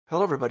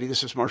Hello, everybody.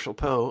 This is Marshall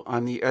Poe.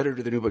 I'm the editor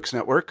of the New Books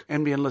Network.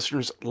 NBN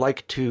listeners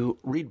like to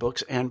read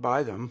books and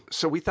buy them.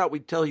 So we thought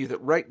we'd tell you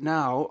that right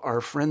now, our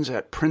friends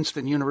at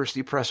Princeton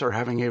University Press are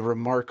having a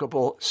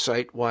remarkable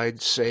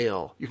site-wide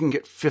sale. You can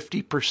get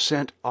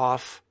 50%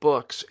 off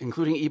books,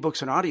 including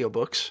ebooks and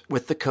audiobooks,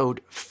 with the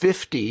code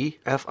 50,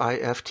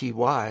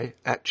 F-I-F-T-Y,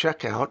 at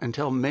checkout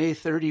until May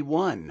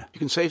 31. You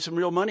can save some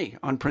real money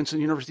on Princeton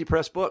University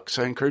Press books.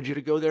 I encourage you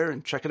to go there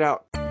and check it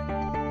out.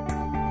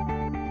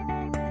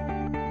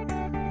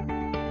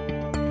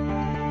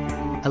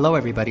 Hello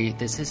everybody,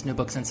 this is New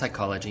Books in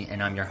Psychology,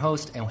 and I'm your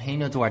host,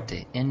 Eugenio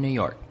Duarte, in New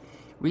York.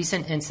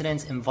 Recent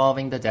incidents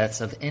involving the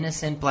deaths of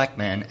innocent black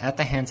men at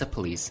the hands of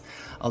police,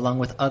 along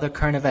with other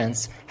current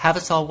events, have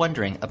us all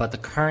wondering about the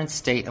current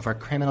state of our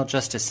criminal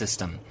justice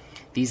system.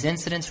 These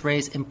incidents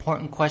raise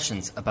important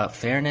questions about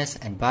fairness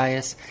and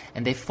bias,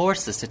 and they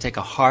force us to take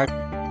a hard...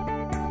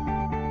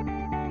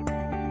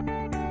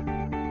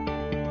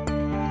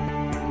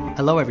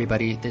 Hello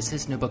everybody, this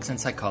is New Books in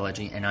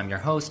Psychology, and I'm your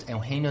host,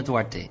 Eugenio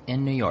Duarte,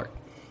 in New York.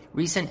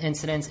 Recent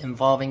incidents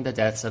involving the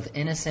deaths of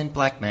innocent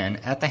black men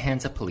at the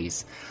hands of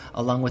police,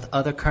 along with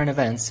other current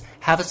events,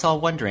 have us all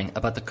wondering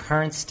about the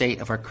current state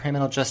of our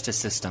criminal justice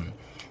system.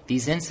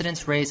 These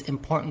incidents raise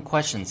important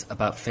questions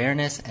about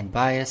fairness and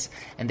bias,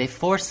 and they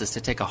force us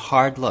to take a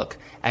hard look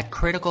at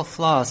critical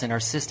flaws in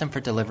our system for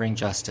delivering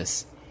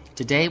justice.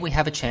 Today we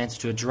have a chance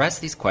to address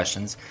these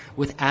questions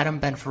with Adam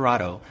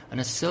Benforado, an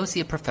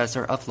associate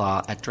professor of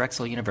law at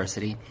Drexel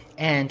University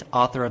and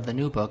author of the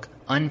new book,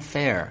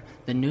 Unfair,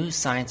 The New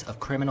Science of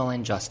Criminal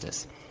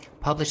Injustice,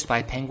 published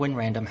by Penguin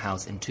Random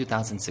House in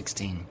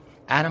 2016.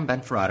 Adam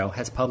Benforado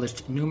has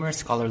published numerous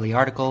scholarly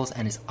articles,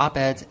 and his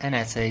op-eds and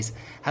essays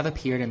have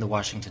appeared in the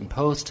Washington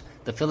Post,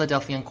 the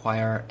Philadelphia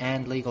Inquirer,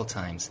 and Legal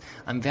Times.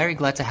 I'm very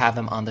glad to have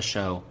him on the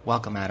show.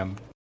 Welcome, Adam.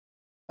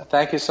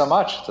 Thank you so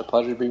much. It's a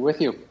pleasure to be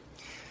with you.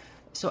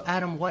 So,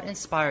 Adam, what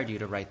inspired you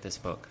to write this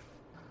book?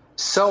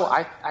 So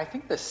I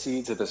think the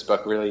seeds of this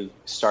book really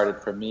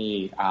started for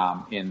me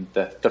in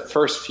the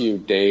first few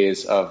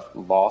days of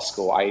law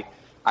school.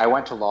 I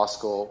went to law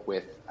school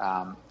with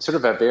sort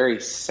of a very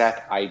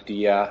set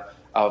idea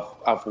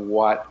of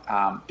what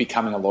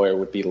becoming a lawyer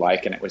would be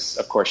like, and it was,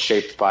 of course,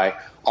 shaped by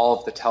all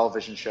of the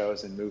television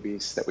shows and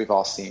movies that we've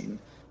all seen.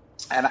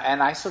 And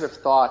I sort of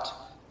thought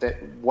that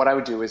what I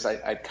would do is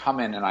I'd come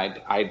in and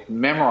I'd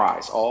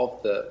memorize all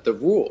of the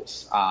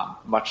rules,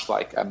 much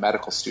like a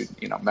medical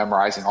student,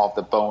 memorizing all of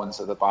the bones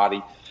of the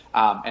body.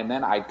 And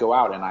then I'd go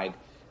out and I'd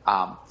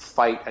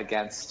fight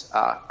against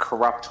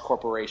corrupt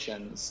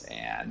corporations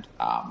and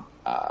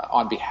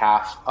on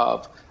behalf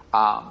of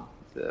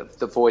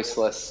the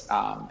voiceless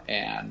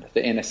and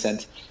the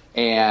innocent.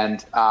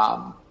 And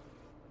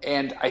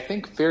I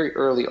think very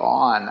early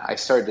on, I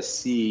started to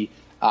see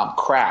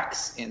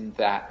cracks in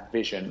that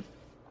vision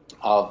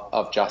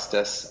of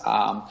justice.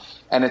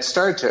 And it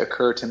started to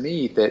occur to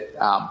me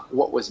that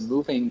what was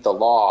moving the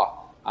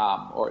law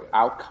or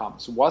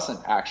outcomes wasn't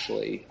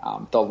actually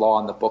the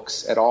law in the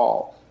books at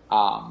all.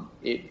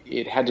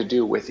 It had to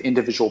do with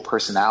individual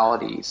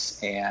personalities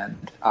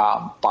and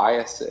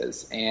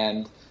biases.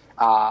 And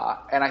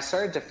I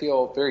started to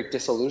feel very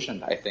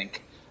disillusioned, I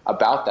think,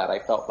 about that. I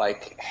felt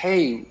like,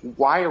 hey,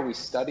 why are we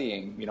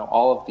studying,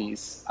 all of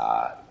these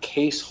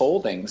case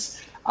holdings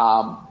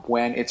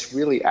when it's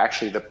really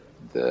actually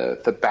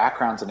the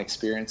backgrounds and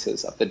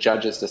experiences of the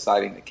judges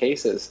deciding the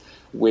cases,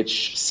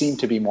 which seem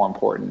to be more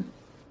important.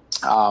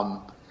 And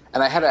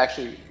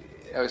I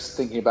was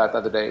thinking about it the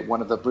other day,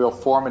 one of the real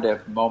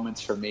formative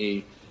moments for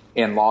me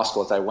in law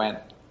school is I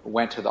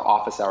went to the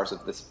office hours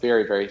of this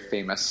very, very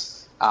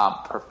famous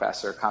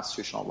professor,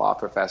 constitutional law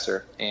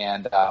professor,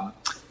 and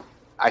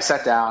I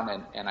sat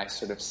down and I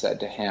sort of said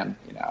to him,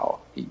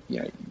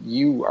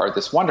 you are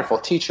this wonderful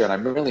teacher, and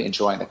I'm really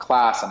enjoying the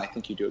class, and I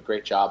think you do a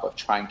great job of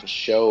trying to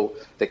show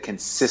the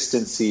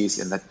consistencies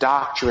in the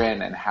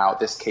doctrine and how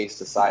this case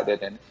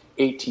decided in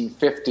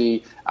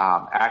 1850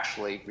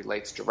 actually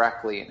relates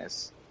directly and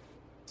is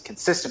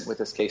consistent with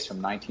this case from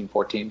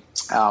 1914.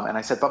 And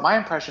I said, but my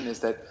impression is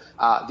that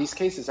these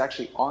cases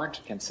actually aren't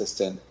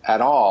consistent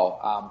at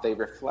all. They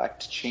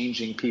reflect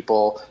changing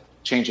people,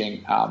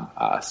 changing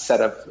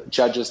set of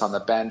judges on the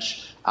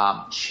bench,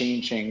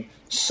 changing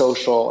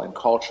social and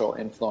cultural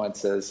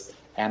influences.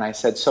 And I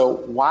said, so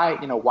why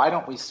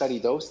don't we study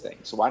those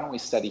things? Why don't we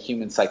study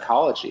human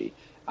psychology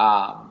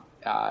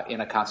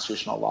in a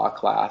constitutional law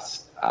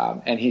class?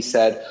 And he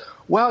said,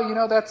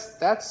 well,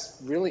 that's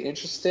really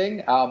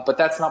interesting, but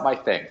that's not my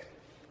thing.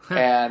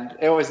 And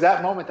it was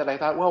that moment that I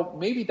thought, well,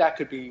 maybe that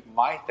could be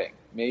my thing.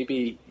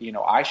 Maybe,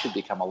 I should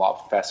become a law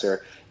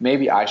professor.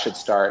 Maybe I should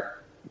start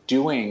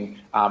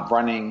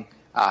running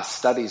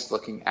studies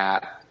looking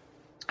at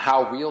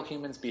how real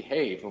humans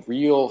behave,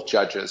 real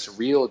judges,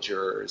 real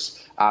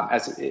jurors,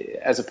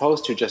 as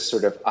opposed to just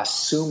sort of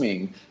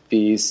assuming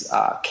these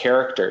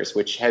characters,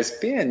 which has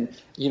been,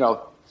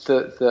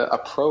 the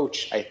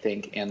approach, I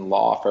think, in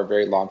law for a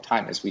very long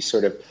time, is we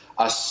sort of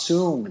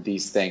assume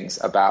these things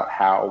about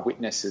how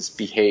witnesses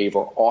behave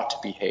or ought to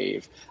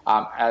behave,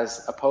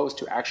 as opposed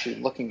to actually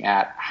looking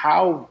at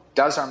how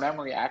does our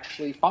memory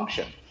actually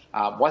function?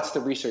 What's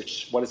the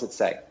research? What does it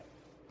say?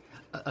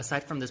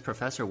 Aside from this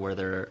professor, were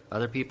there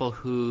other people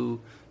who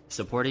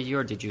supported you,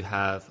 or did you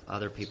have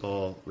other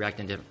people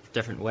react in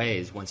different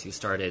ways once you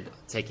started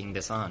taking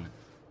this on?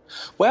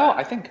 Well,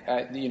 I think,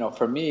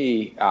 for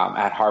me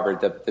at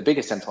Harvard, the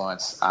biggest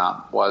influence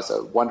was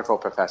a wonderful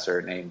professor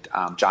named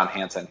John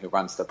Hanson, who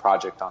runs the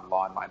project on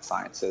law and mind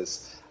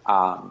sciences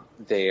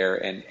there.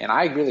 And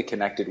I really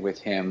connected with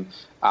him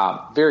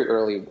very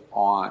early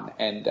on.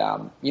 And,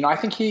 I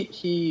think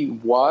he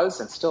was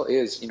and still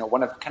is,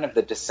 one of kind of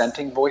the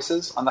dissenting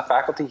voices on the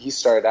faculty. He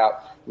started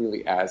out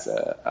really as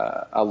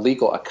a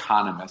legal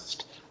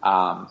economist.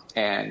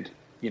 And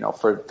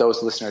for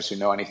those listeners who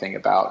know anything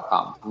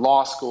about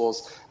law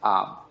schools,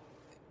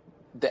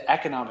 the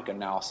economic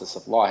analysis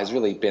of law has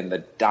really been the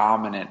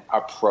dominant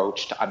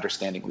approach to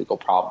understanding legal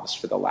problems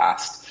for the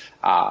last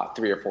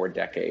 3 or 4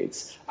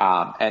 decades.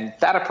 And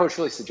that approach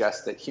really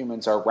suggests that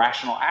humans are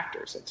rational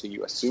actors. And so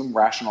you assume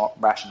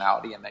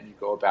rationality, and then you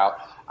go about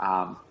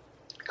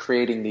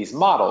creating these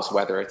models,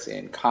 whether it's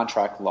in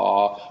contract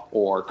law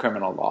or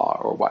criminal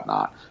law or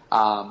whatnot.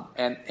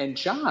 And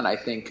John, I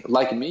think,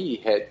 like me,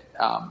 had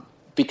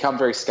become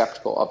very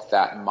skeptical of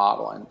that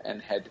model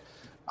and had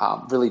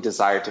really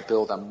desired to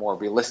build a more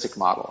realistic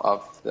model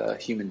of the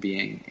human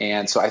being.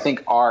 And so I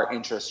think our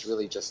interests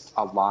really just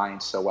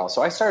aligned so well.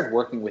 So I started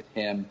working with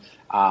him,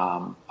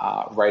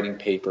 writing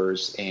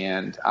papers,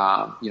 and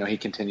he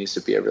continues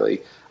to be a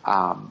really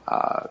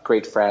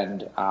great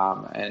friend,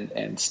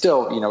 and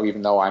still,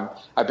 even though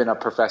I've been a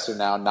professor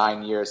now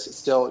 9 years,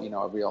 still,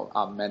 a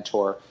real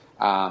mentor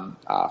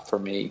for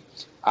me.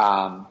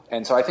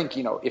 And so I think,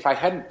 if I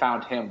hadn't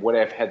found him, would I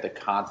have had the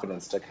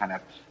confidence to kind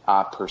of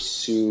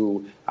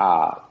pursue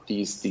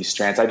these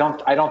strands? I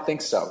don't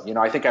think so.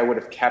 I think I would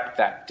have kept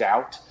that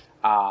doubt,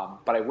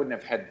 but I wouldn't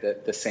have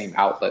had the same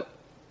outlet.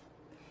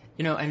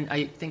 And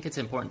I think it's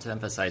important to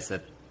emphasize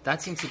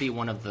that seems to be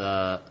one of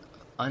the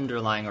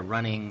underlying or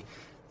running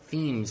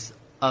themes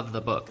of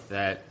the book,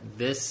 that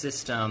this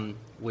system,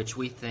 which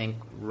we think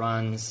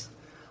runs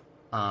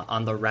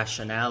on the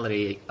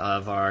rationality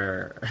of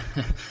our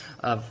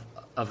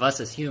of us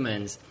as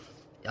humans,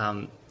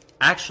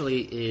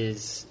 actually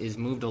is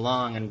moved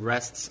along and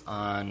rests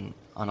on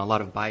a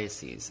lot of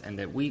biases, and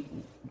that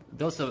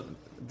those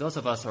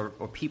of us or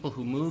people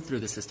who move through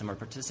the system or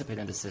participate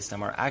in the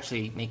system are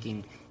actually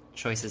making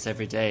choices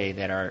every day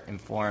that are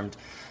informed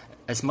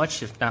as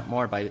much, if not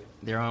more, by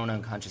their own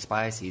unconscious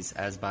biases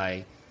as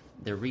by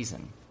their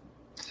reason.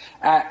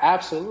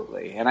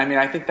 Absolutely. And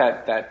I think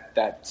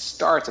that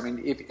starts,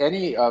 if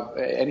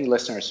any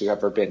listeners who have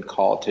ever been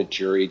called to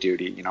jury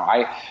duty,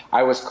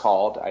 I was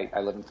called,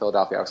 I live in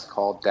Philadelphia, I was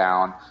called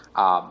down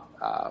while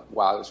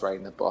I was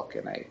writing the book,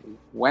 and I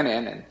went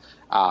in and,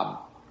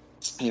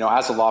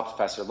 as a law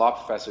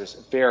professors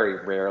very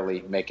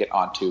rarely make it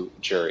onto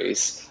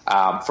juries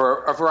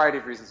for a variety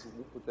of reasons.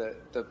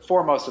 The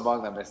foremost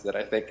among them is that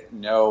I think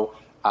no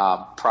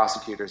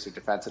prosecutors or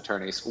defense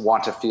attorneys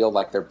want to feel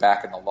like they're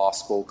back in the law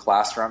school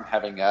classroom,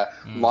 having a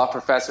law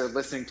professor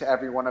listening to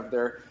every one of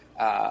their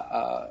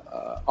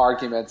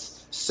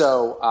arguments.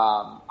 So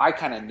I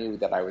kind of knew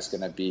that I was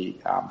going to be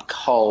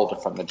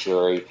culled from the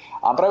jury,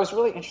 but I was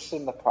really interested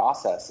in the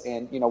process.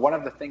 And one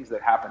of the things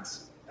that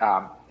happens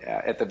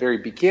at the very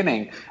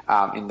beginning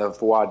in the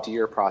voir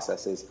dire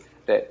process is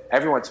that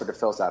everyone sort of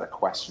fills out a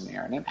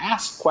questionnaire and then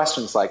asks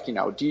questions like,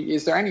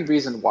 is there any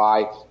reason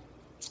why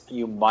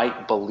you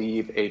might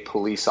believe a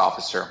police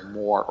officer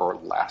more or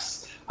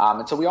less?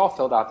 And so we all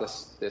filled out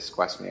this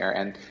questionnaire,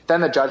 and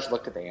then the judge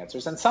looked at the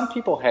answers, and some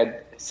people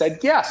had said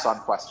yes on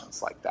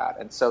questions like that.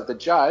 And so the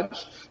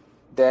judge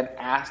then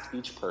asked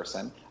each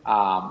person,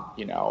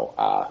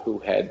 who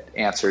had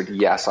answered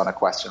yes on a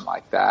question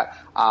like that,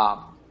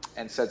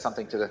 and said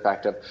something to the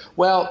effect of,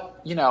 well,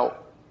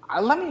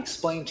 let me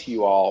explain to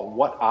you all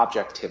what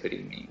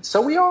objectivity means.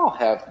 So we all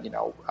have,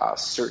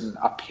 certain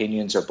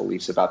opinions or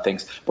beliefs about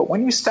things, but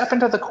when you step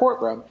into the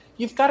courtroom,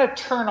 you've got to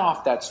turn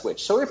off that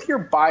switch. So if you're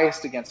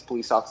biased against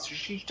police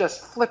officers, you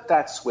just flip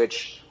that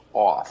switch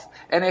off.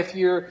 And if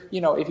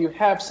if you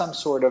have some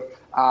sort of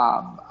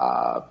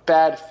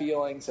bad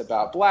feelings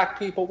about black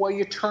people, well,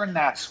 you turn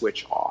that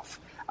switch off.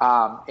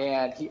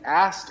 And he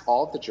asked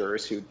all the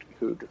jurors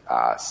who'd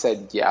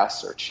said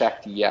yes or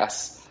checked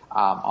yes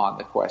on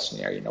the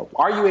questionnaire,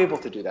 are you able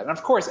to do that? And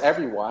of course,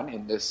 everyone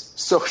in this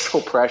social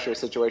pressure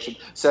situation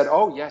said,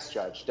 oh, yes,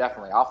 Judge,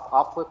 definitely.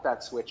 I'll flip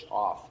that switch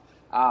off.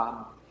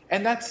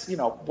 And that's,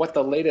 what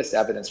the latest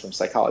evidence from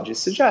psychology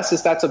suggests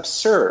is that's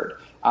absurd.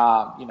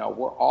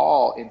 We're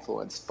all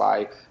influenced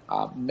by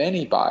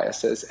many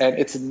biases, and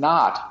it's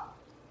not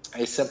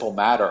a simple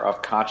matter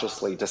of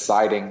consciously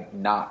deciding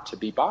not to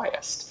be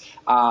biased.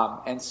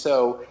 And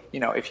so,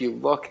 if you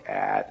look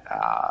at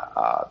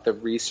the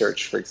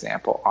research, for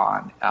example,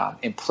 on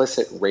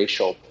implicit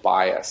racial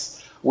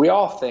bias, we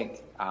all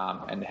think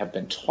and have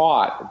been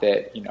taught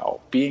that,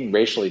 being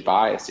racially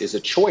biased is a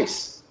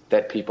choice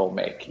that people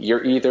make.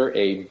 You're either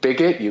a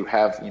bigot, you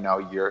have,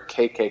 your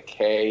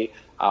KKK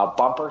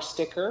bumper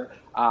sticker,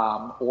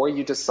 or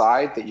you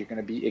decide that you're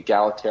going to be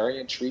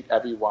egalitarian, treat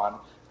everyone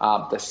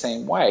the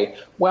same way.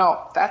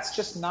 Well, that's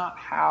just not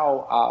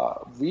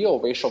how real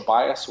racial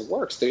bias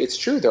works. It's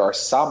true there are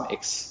some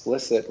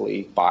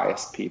explicitly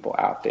biased people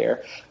out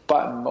there,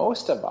 but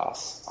most of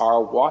us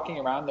are walking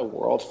around the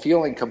world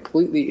feeling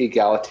completely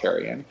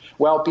egalitarian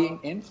while being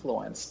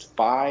influenced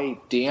by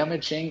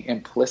damaging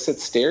implicit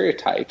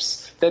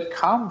stereotypes that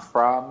come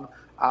from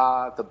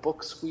the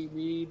books we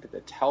read,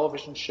 the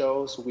television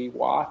shows we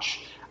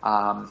watch.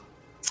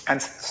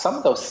 And some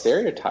of those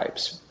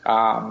stereotypes,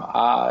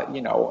 have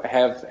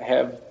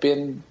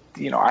been,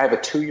 I have a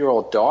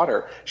 2-year-old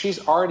daughter.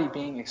 She's already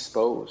being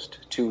exposed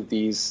to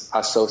these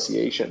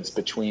associations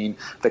between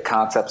the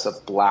concepts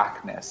of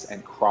blackness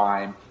and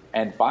crime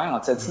and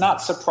violence. It's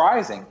not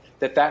surprising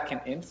that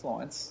can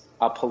influence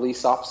a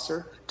police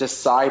officer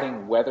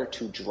deciding whether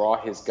to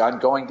draw his gun,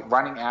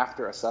 running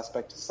after a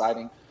suspect,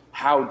 deciding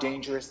how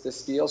dangerous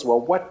this feels. Well,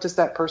 what does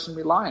that person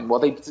rely on?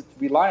 Well, they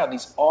rely on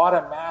these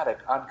automatic,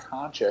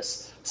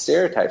 unconscious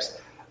stereotypes.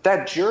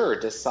 That juror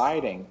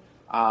deciding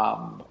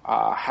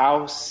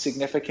how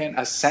significant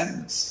a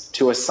sentence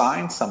to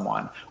assign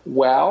someone,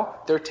 well,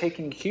 they're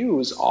taking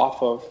cues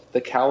off of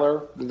the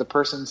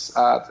person's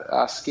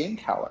skin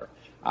color.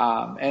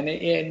 And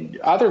in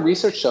other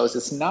research shows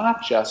it's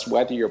not just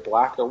whether you're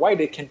black or white,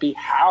 it can be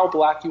how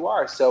black you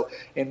are. So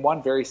in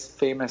one very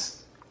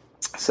famous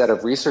set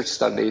of research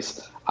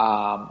studies,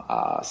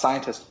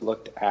 scientists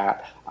looked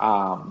at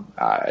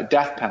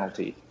death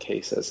penalty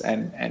cases,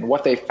 and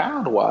what they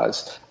found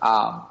was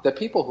the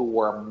people who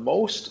were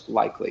most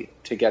likely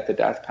to get the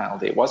death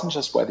penalty, it wasn't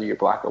just whether you're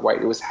black or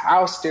white, it was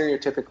how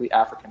stereotypically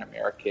African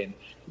American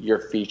your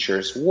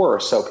features were.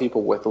 So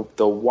people with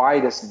the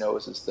widest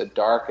noses, the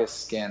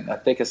darkest skin, the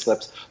thickest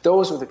lips,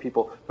 those were the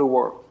people who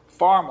were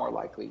far more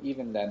likely,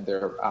 even than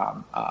their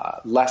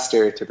less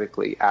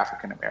stereotypically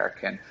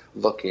African-American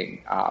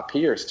looking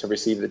peers, to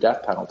receive the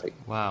death penalty.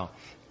 Wow.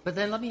 But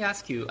then let me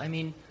ask you,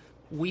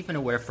 we've been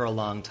aware for a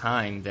long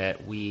time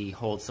that we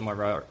hold some of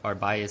our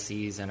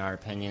biases and our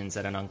opinions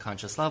at an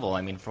unconscious level.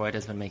 Freud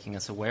has been making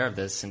us aware of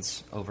this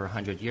since over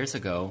 100 years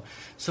ago.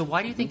 So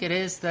why do you think it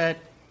is that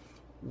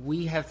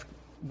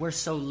we're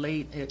so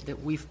late,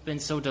 that we've been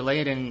so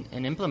delayed in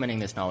implementing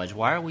this knowledge?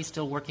 Why are we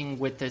still working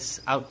with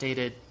this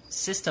outdated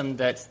system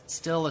that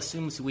still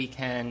assumes we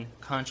can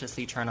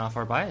consciously turn off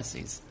our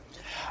biases?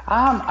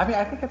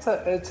 I think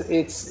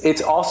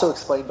it's also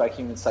explained by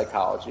human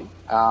psychology.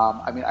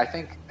 I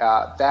think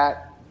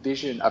that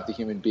vision of the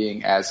human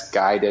being as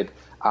guided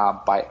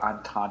by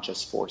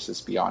unconscious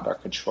forces beyond our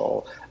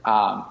control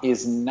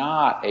is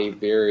not a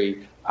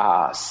very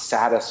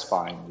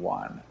satisfying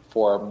one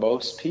for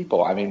most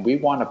people. We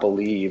want to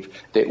believe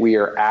that we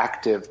are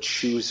active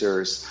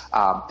choosers,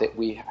 that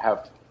we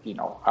have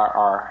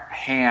our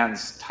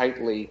hands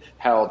tightly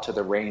held to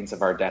the reins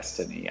of our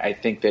destiny. I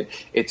think that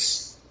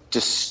it's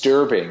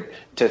disturbing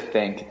to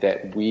think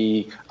that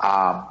we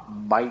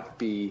might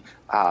be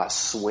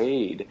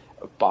swayed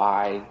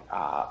by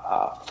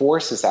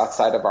forces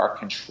outside of our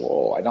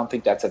control. I don't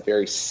think that's a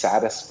very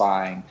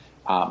satisfying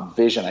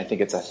vision. I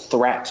think it's a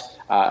threat.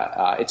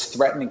 It's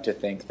threatening to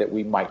think that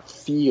we might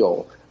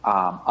feel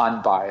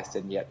unbiased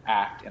and yet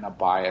act in a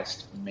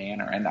biased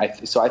manner.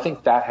 And so I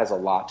think that has a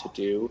lot to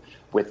do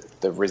with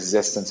the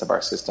resistance of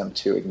our system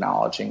to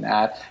acknowledging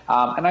that.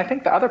 And I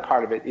think the other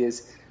part of it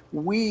is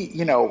we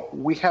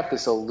have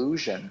this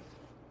illusion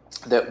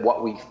that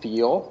what we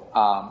feel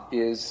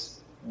is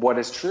what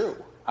is true.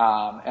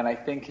 And I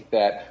think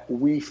that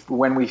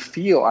when we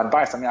feel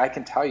unbiased, I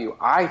can tell you,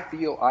 I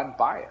feel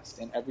unbiased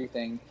in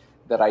everything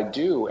that I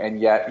do, and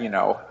yet,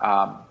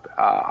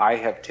 I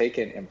have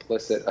taken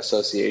implicit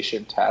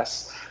association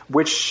tests,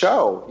 which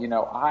show,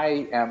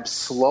 I am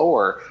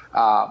slower,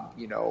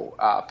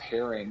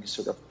 pairing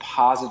sort of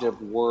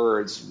positive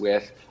words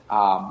with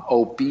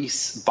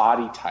obese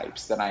body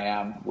types than I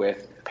am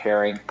with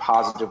pairing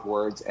positive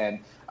words and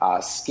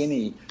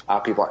skinny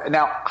people.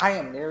 Now, I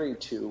am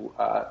married to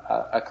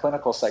a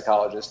clinical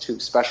psychologist who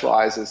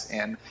specializes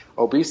in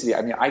obesity.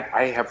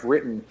 I have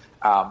written,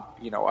 a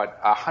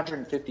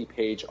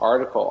 150-page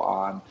article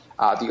on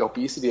the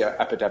obesity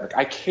epidemic.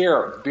 I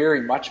care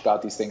very much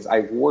about these things.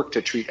 I work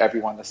to treat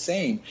everyone the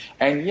same,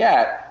 and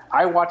yet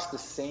I watch the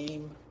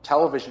same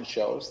television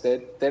shows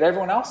that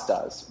everyone else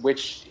does,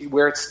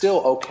 where it's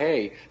still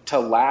okay to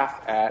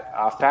laugh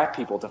at fat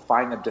people, to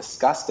find them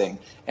disgusting.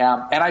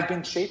 And I've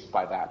been shaped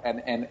by that.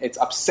 And it's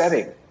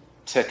upsetting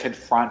to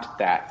confront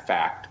that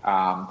fact,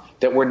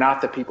 that we're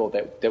not the people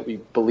that we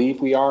believe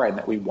we are and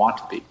that we want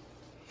to be.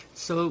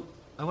 So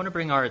I want to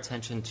bring our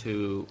attention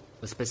to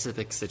a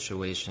specific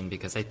situation,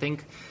 because I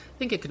think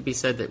it could be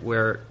said that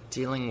we're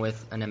dealing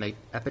with an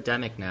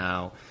epidemic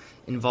now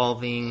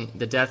involving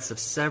the deaths of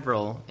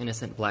several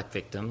innocent black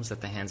victims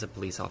at the hands of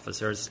police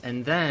officers,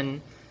 and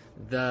then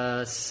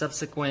the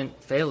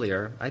subsequent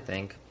failure, I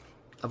think,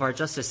 of our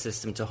justice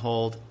system to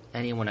hold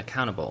anyone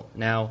accountable.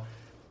 Now,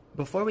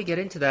 before we get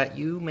into that,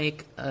 you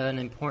make an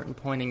important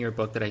point in your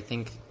book that I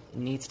think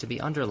needs to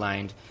be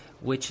underlined,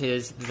 which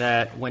is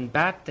that when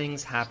bad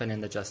things happen in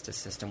the justice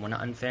system, when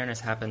unfairness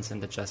happens in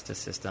the justice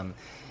system,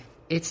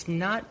 it's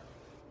not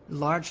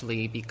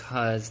largely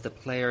because the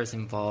players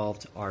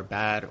involved are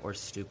bad or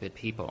stupid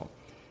people.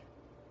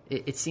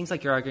 It seems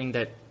like you're arguing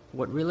that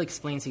what really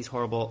explains these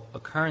horrible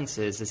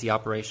occurrences is the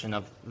operation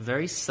of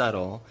very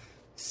subtle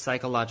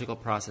psychological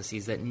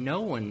processes that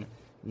no one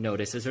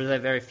notices, or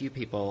that very few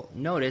people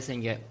notice,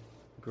 and yet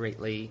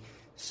greatly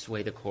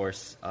sway the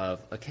course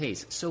of a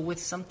case. So with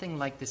something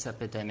like this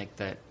epidemic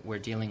that we're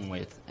dealing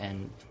with,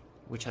 and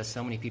which has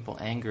so many people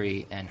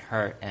angry and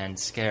hurt and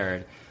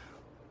scared,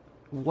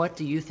 what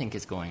do you think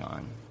is going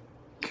on?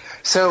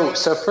 So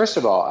first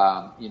of all,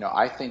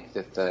 I think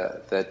that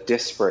the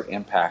disparate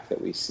impact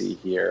that we see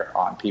here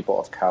on people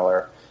of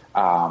color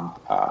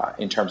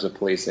in terms of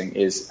policing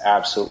is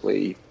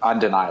absolutely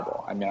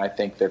undeniable. I mean, I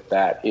think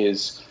that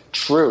is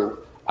true.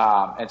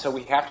 And so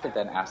we have to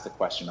then ask the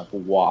question of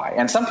why.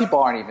 And some people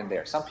aren't even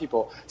there. Some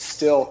people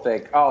still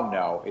think, oh,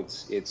 no,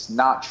 it's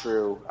not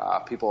true.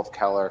 People of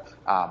color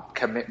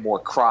commit more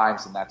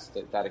crimes, and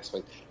that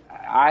explains.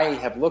 I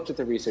have looked at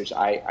the research.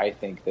 I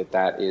think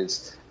that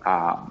is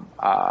not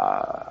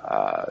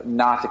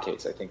the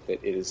case. I think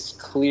that it is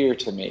clear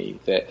to me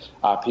that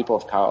people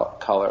of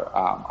color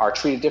are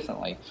treated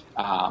differently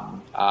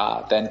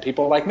than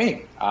people like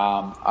me,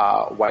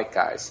 white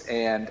guys.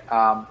 And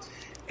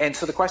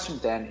so the question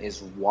then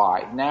is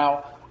why?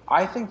 Now,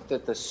 I think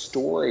that the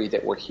story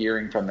that we're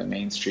hearing from the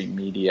mainstream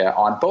media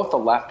on both the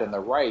left and the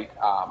right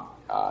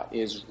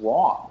is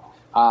wrong.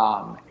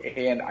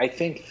 And I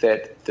think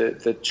that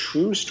the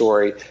true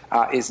story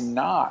is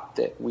not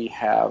that we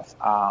have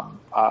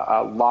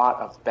a lot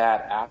of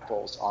bad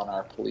apples on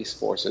our police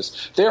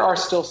forces. There are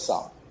still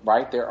some,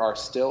 right? There are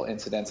still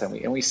incidents,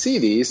 and we see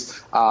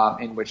these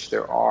in which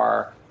there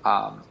are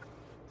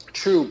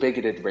true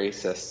bigoted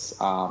racists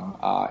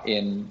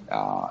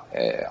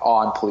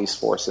on police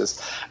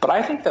forces. But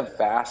I think the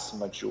vast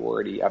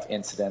majority of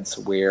incidents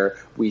where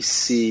we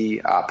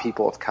see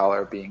people of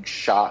color being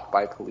shot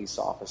by police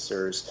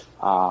officers,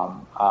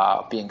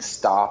 being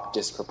stopped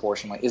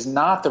disproportionately, is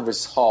not the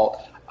result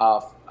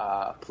of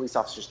police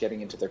officers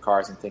getting into their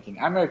cars and thinking,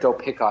 I'm going to go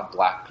pick on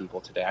black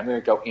people today. I'm going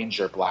to go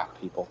injure black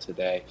people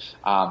today.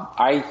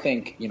 I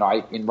think,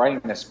 in writing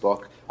this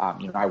book,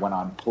 I went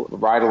on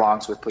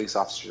ride-alongs with police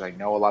officers. I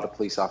know a lot of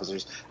police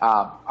officers.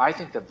 I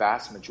think the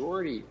vast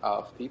majority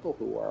of people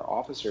who are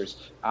officers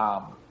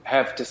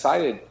have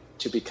decided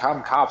to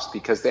become cops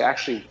because they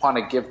actually want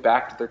to give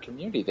back to their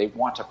community. They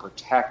want to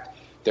protect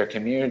their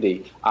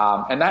community.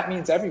 And that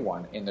means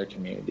everyone in their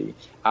community.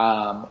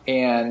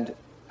 And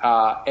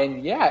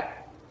yet,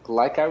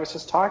 like I was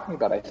just talking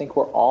about, I think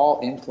we're all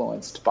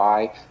influenced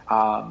by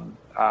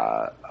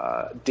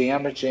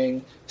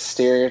damaging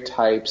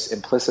stereotypes,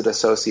 implicit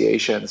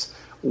associations,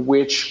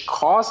 which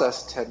cause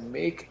us to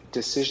make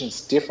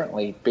decisions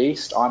differently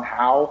based on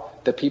how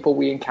the people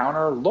we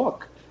encounter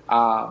look.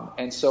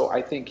 And so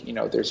I think,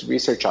 there's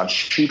research on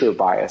shooter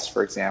bias,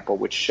 for example,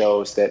 which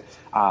shows that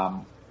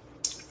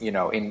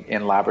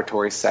in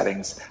laboratory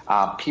settings,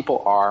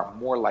 people are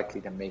more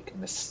likely to make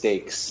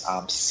mistakes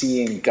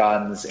seeing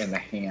guns in the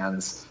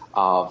hands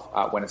of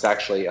when it's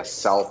actually a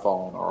cell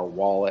phone or a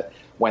wallet,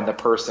 when the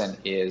person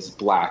is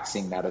black,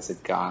 seeing that as a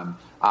gun,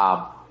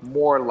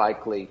 more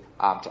likely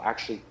to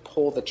actually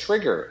pull the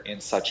trigger in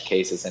such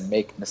cases and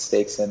make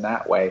mistakes in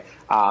that way.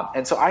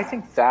 And so I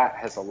think that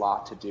has a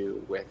lot to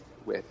do with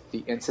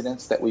the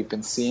incidents that we've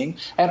been seeing,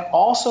 and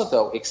also,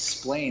 though,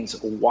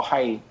 explains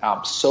why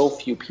so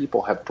few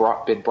people have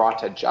been brought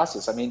to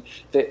justice. I mean,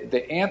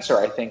 the answer,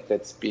 I think,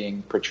 that's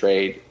being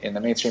portrayed in the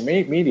mainstream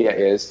media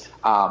is,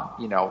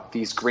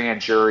 these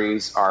grand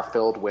juries are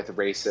filled with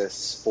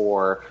racists,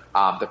 or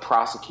the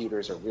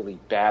prosecutors are really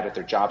bad at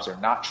their jobs. They're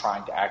not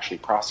trying to actually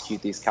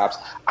prosecute these cops.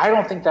 I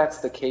don't think that's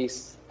the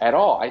case at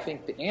all. I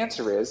think the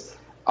answer is,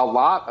 a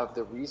lot of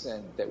the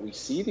reason that we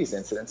see these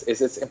incidents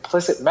is its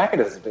implicit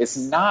mechanism. It's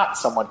not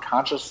someone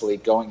consciously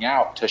going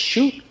out to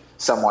shoot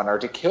someone or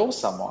to kill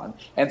someone.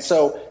 And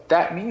so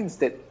that means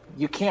that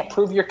you can't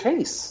prove your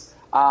case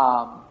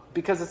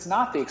because it's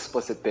not the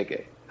explicit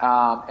bigot.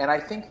 And I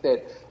think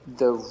that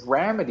the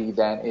remedy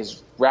then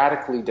is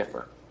radically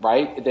different,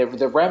 right?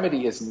 The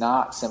remedy is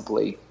not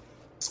simply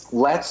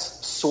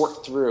let's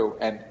sort through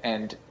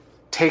and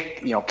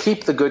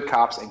keep the good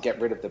cops and get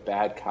rid of the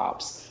bad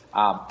cops.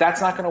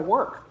 That's not going to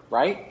work,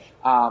 right?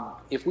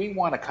 If we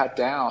want to cut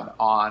down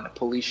on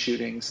police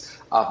shootings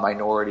of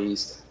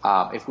minorities,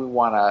 if we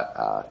want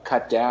to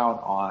cut down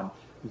on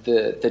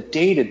the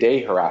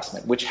day-to-day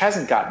harassment, which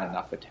hasn't gotten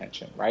enough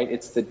attention, right?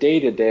 It's the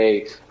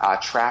day-to-day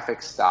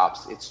traffic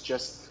stops. It's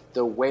just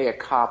the way a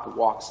cop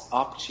walks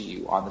up to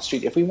you on the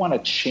street. If we want to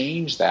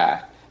change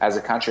that as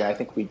a country, and I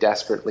think we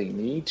desperately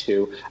need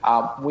to,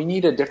 we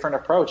need a different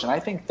approach. And I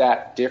think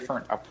that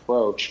different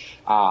approach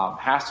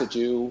has to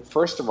do,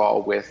 first of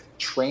all, with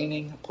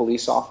training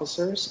police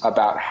officers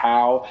about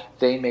how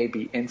they may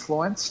be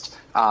influenced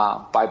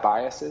by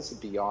biases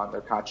beyond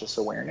their conscious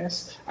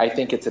awareness. I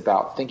think it's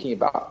about thinking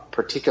about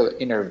particular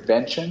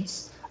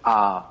interventions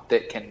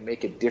that can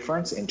make a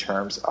difference in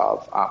terms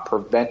of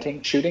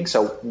preventing shooting.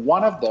 So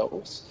one of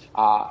those,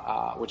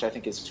 which I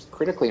think is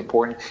critically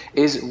important,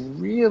 is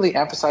really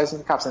emphasizing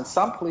the cops. And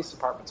some police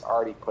departments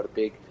already put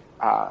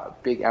a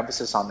big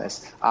emphasis on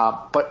this,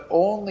 but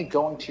only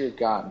going to your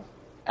gun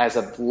as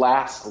a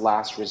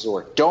last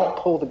resort. Don't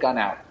pull the gun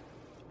out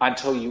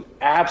until you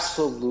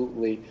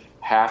absolutely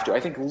have to.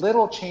 I think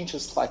little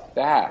changes like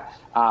that,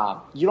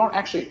 you don't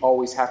actually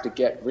always have to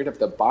get rid of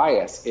the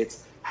bias.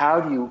 It's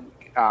how do you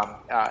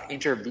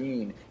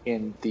intervene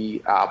in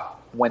the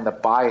when the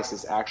bias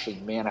is actually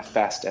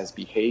manifest as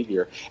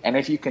behavior. And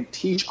if you can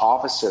teach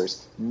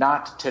officers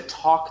not to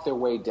talk their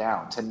way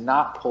down, to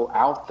not pull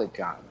out the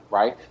gun,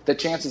 right, the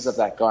chances of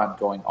that gun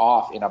going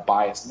off in a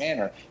biased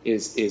manner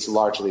is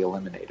largely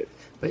eliminated.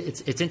 But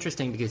it's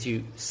interesting because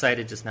you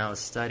cited just now a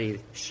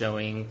study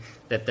showing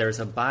that there's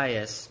a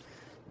bias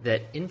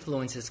that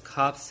influences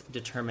cops'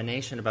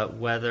 determination about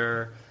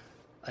whether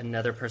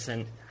another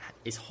person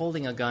is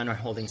holding a gun or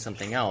holding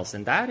something else.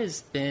 And that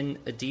has been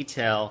a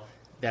detail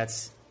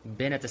that's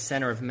been at the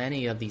center of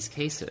many of these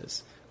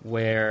cases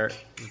where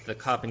the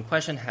cop in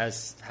question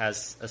has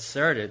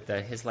asserted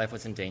that his life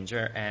was in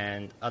danger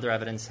and other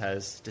evidence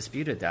has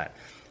disputed that.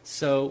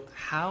 So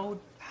how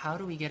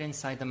do we get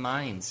inside the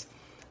minds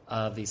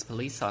of these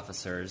police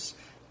officers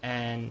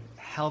and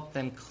help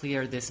them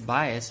clear this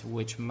bias,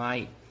 which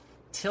might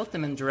tilt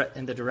them in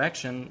the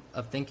direction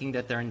of thinking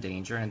that they're in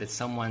danger and that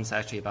someone's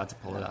actually about to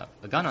pull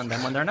a gun on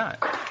them when they're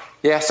not?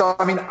 Yeah, so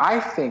I mean, I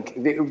think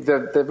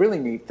the really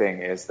neat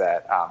thing is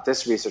that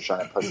this research on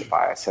implicit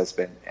bias has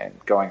been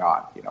going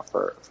on,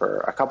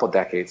 for a couple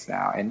decades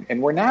now,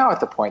 and we're now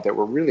at the point that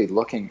we're really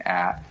looking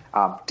at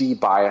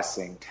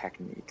de-biasing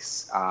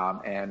techniques,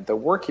 and the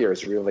work here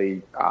is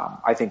really,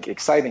 I think,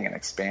 exciting and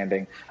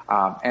expanding,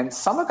 and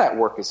some of that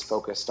work is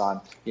focused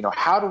on,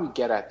 how do we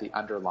get at the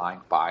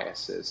underlying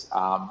biases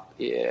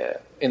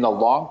in the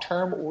long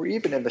term or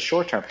even in the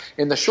short term.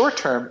 In the short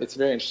term, it's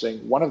very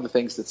interesting. One of the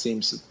things that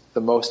seems the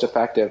most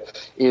effective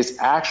is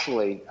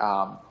actually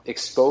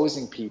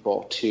exposing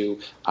people to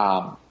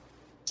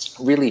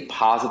really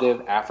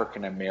positive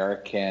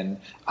African-American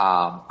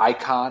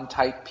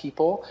icon-type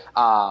people,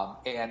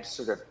 and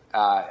sort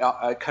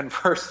of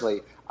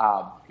conversely,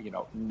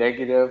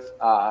 negative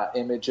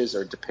images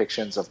or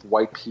depictions of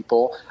white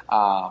people,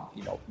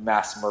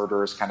 mass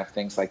murders, kind of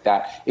things like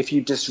that. If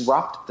you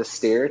disrupt the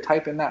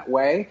stereotype in that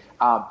way,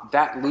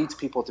 that leads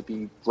people to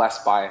be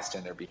less biased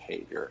in their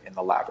behavior in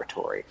the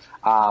laboratory.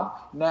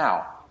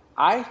 Now,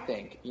 I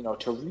think,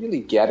 to really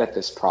get at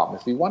this problem,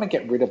 if we want to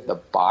get rid of the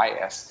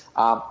bias,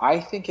 I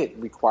think it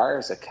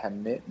requires a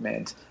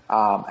commitment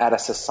at a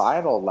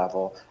societal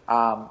level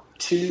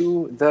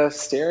to the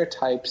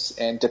stereotypes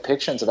and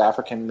depictions of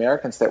African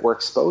Americans that we're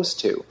exposed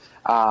to.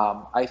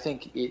 I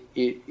think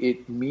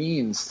it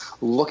means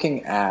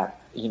looking at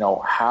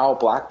how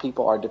Black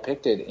people are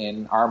depicted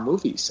in our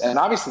movies. And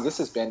obviously this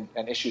has been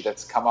an issue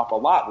that's come up a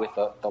lot with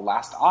the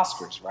last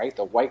Oscars, right?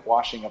 The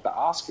whitewashing of the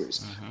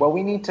Oscars. Mm-hmm. Well,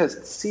 we need to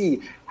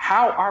see,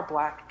 how are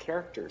Black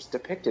characters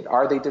depicted?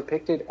 Are they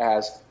depicted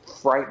as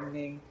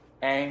frightening,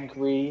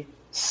 angry,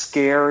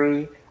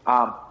 scary?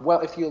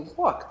 Well, if you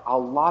look, a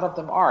lot of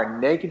them are.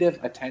 Negative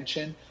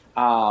attention.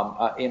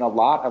 In a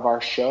lot of our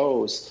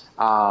shows,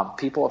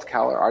 people of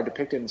color are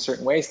depicted in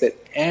certain ways that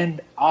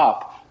end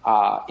up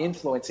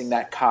influencing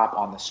that cop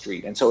on the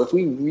street. And so if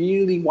we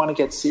really want to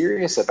get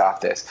serious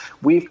about this,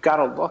 we've got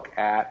to look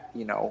at,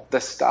 the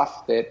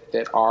stuff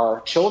that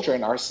our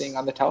children are seeing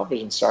on the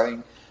television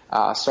starting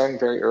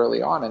very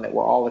early on and that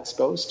we're all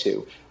exposed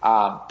to.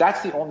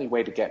 That's the only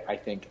way to get, I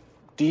think,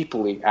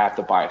 deeply at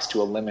the bias,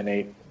 to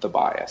eliminate the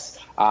bias.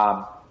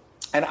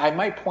 And I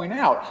might point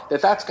out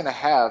that that's going to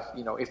have,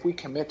 if we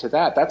commit to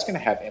that, that's going to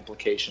have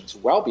implications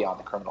well beyond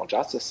the criminal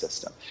justice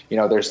system.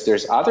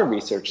 There's other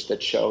research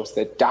that shows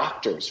that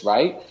doctors,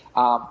 right,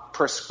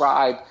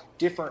 prescribe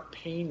different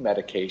pain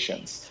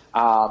medications,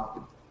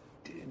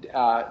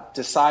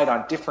 decide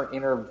on different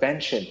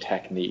intervention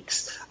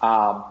techniques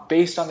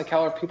based on the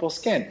color of people's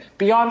skin,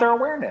 beyond their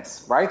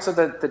awareness, right? So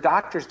the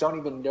doctors don't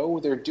even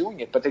know they're doing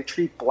it, but they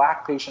treat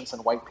Black patients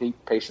and white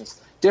patients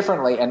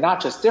differently, and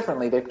not just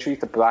differently, they treat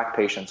the Black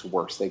patients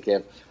worse. They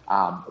give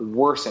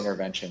worse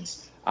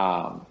interventions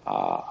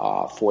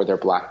for their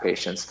Black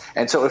patients.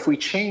 And so if we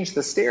change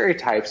the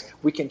stereotypes,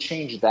 we can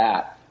change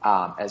that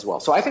as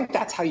well. So I think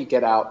that's how you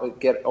get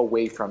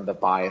away from the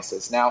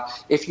biases. Now,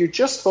 if you're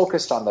just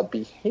focused on the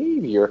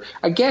behavior,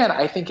 again,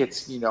 I think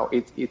it's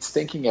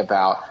thinking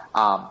about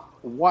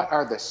what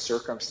are the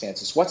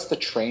circumstances, what's the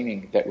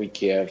training that we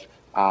give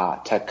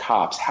to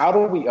cops? How do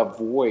we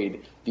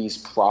avoid these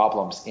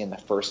problems in the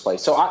first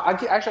place? So I'll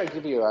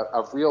give you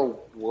a real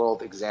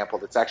world example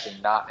that's actually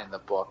not in the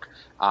book.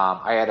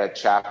 I had a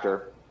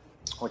chapter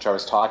which I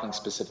was talking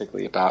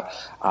specifically about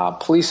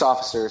police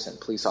officers and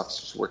police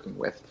officers working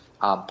with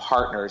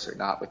partners or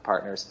not with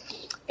partners.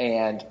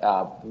 And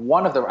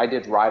I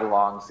did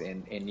ride-alongs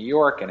in New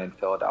York and in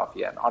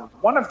Philadelphia. And on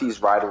one of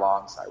these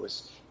ride-alongs, I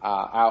was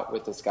out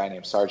with this guy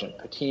named Sergeant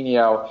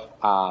Patino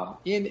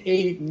in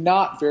a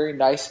not very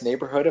nice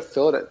neighborhood of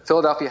Philadelphia.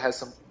 Philadelphia has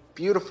some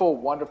beautiful,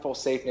 wonderful,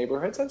 safe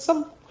neighborhoods and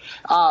some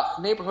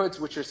neighborhoods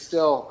which are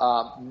still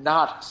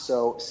not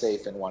so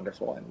safe and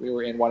wonderful. And we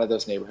were in one of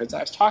those neighborhoods. And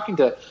I was talking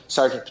to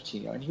Sergeant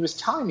Patino, and he was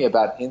telling me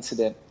about an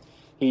incident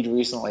he'd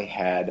recently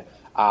had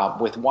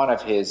with one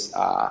of his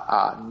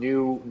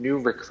new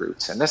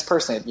recruits. And this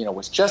person,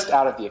 was just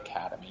out of the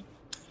academy.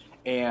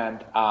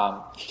 And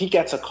he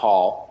gets a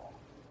call.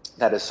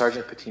 That is,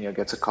 Sergeant Patino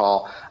gets a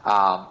call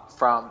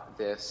from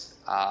this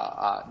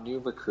new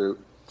recruit,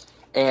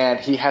 and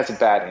he has a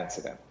bad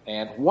incident.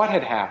 And what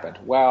had happened?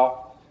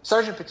 Well,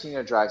 Sergeant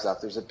Patino drives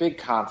up. There's a big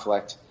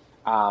conflict.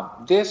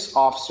 This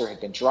officer had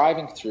been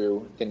driving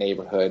through the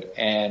neighborhood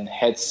and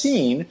had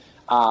seen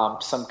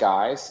some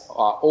guys,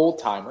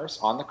 old-timers,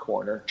 on the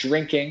corner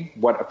drinking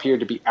what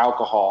appeared to be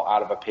alcohol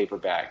out of a paper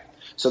bag.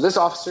 So this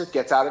officer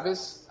gets out of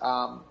his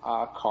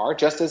car,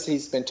 just as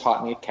he's been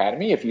taught in the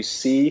academy. If you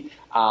see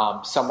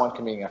someone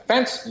committing an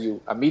offense,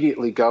 you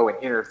immediately go and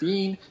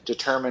intervene,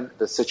 determine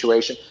the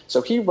situation.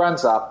 So he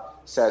runs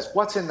up, says,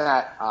 "What's in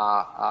that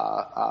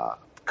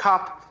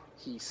cup?"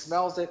 He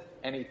smells it,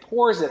 and he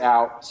pours it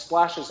out,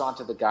 splashes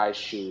onto the guy's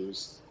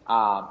shoes,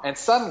 and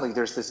suddenly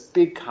there's this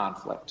big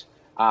conflict.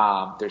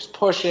 There's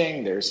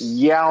pushing, there's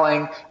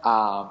yelling,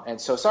 and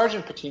so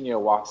Sergeant Patino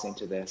walks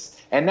into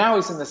this, and now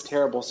he's in this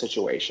terrible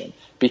situation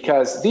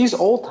because these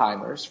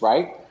old-timers,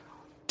 right,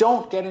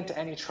 don't get into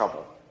any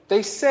trouble.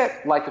 They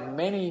sit, like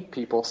many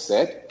people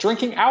sit,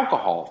 drinking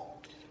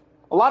alcohol.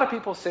 A lot of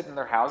people sit in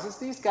their houses.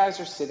 These guys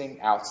are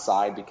sitting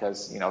outside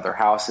because, their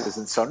house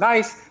isn't so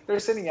nice. They're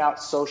sitting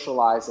out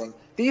socializing.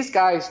 These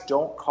guys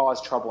don't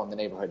cause trouble in the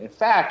neighborhood. In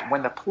fact,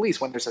 when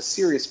there's a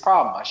serious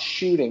problem, a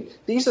shooting,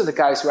 these are the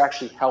guys who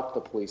actually help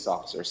the police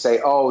officer say,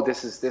 "Oh,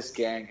 this is this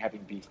gang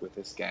having beef with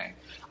this gang."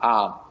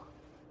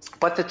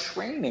 But the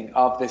training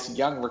of this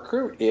young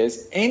recruit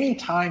is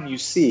anytime you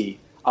see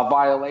a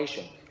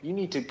violation, you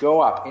need to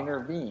go up,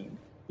 intervene.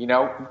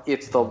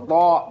 It's the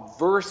law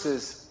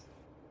versus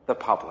the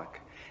public.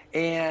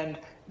 And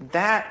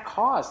that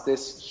caused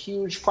this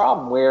huge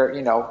problem where,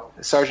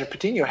 Sergeant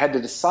Patino had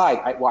to decide,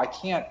 I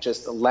can't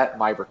just let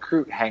my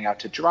recruit hang out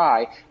to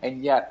dry,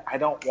 and yet I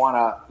don't want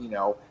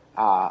to,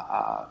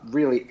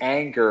 really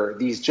anger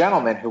these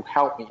gentlemen who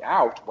help me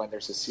out when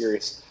there's a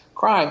serious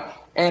crime.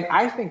 And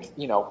I think,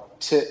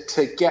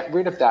 to get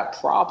rid of that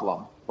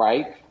problem,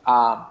 right,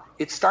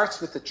 it starts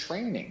with the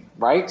training,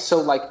 right?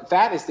 So,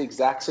 that is the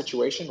exact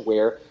situation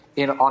where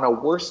on a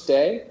worse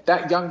day,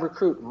 that young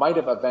recruit might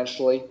have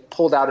eventually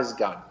pulled out his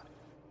gun.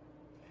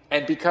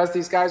 And because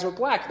these guys were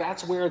black,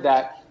 that's where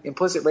that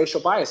implicit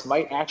racial bias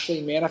might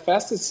actually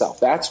manifest itself.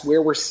 That's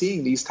where we're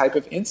seeing these type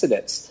of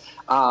incidents.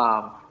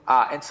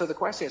 And so the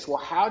question is, well,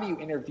 how do you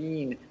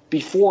intervene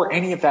before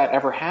any of that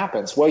ever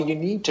happens? Well, you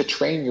need to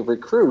train your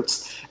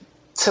recruits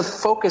to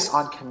focus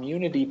on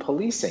community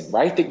policing,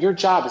 right? That your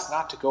job is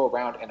not to go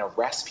around and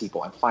arrest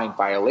people and find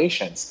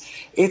violations.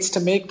 It's to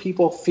make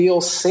people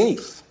feel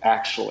safe,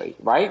 actually,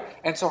 right?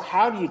 And so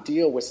how do you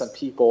deal with some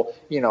people,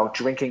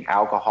 drinking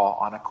alcohol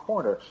on a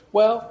corner?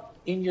 Well,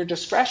 in your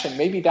discretion,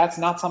 maybe that's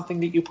not something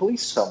that you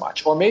police so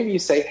much. Or maybe you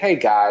say, "Hey,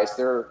 guys,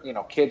 there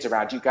are, kids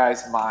around. You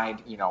guys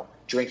mind,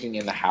 drinking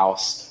in the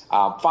house?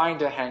 Fine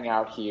to hang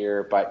out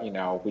here, but,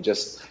 we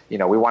just, we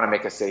want to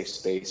make a safe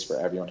space for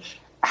everyone."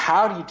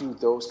 How do you do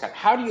those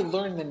how do you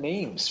learn the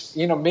names?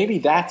 Maybe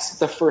that's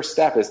the first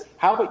step is,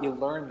 how about you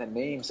learn the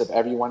names of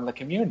everyone in the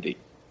community?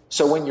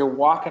 So when you're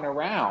walking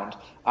around,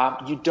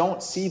 you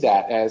don't see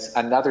that as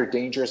another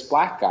dangerous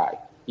black guy.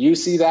 You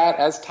see that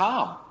as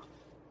Tom,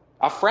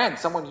 a friend,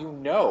 someone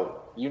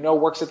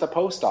works at the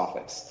post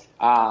office.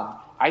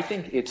 I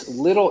think it's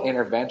little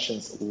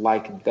interventions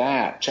like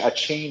that, a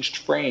changed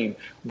frame,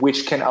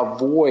 which can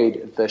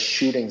avoid the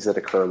shootings that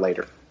occur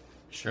later.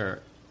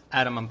 Sure.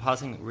 Adam, I'm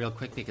pausing real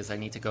quick because I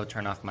need to go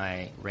turn off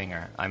my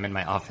ringer. I'm in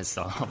my office,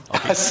 so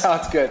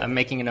Sounds good. I'm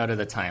making a note of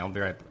the time. I'll be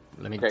right back.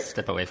 Let me Great.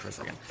 Step away for a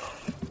second.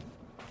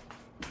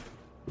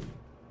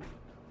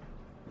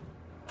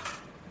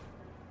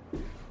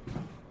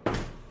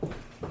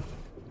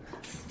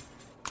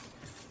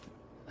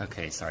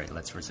 Okay, sorry,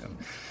 let's resume.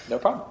 No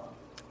problem.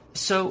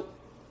 So,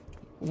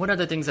 one of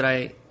the things that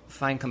I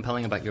find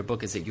compelling about your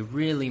book is that you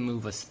really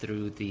move us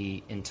through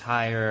the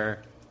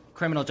entire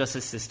criminal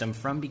justice system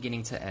from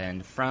beginning to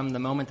end, from the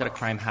moment that a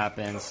crime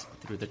happens,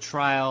 through the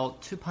trial,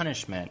 to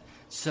punishment.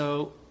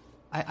 So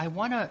I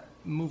want to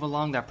move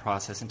along that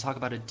process and talk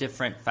about a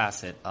different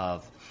facet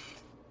of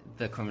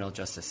the criminal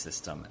justice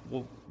system.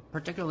 Well,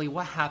 particularly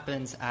what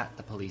happens at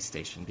the police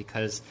station,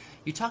 because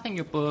you talk in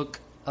your book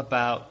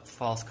about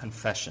false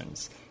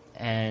confessions.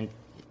 And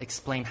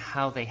explain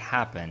how they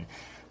happen.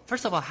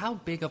 First of all, how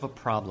big of a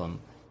problem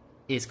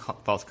is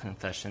false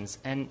confessions,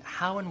 and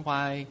how and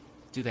why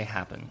do they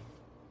happen?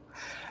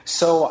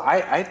 So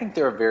I think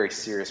they're a very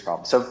serious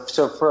problem.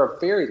 So for a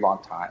very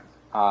long time,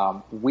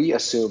 we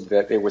assumed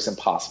that it was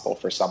impossible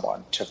for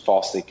someone to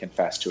falsely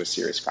confess to a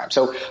serious crime.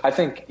 So I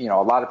think, a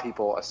lot of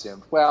people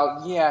assumed,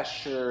 well, yeah,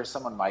 sure,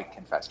 someone might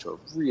confess to a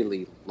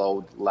really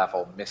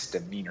low-level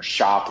misdemeanor,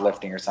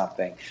 shoplifting or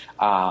something,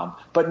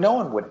 but no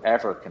one would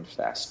ever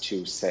confess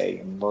to,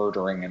 say,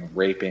 murdering and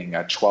raping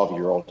a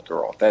 12-year-old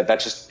girl. That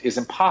just is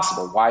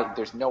impossible. Why?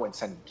 There's no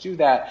incentive to do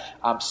that.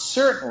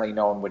 Certainly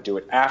no one would do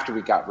it after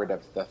we got rid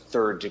of the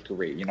third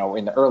degree.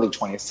 In the early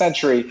 20th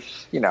century,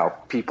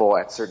 people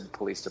at certain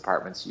police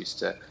departments used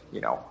to,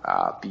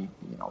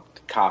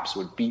 cops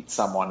would beat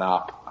someone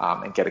up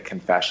and get a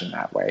confession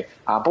that way.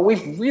 But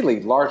we've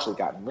really largely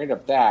gotten rid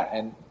of that.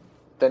 And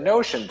the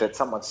notion that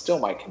someone still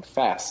might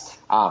confess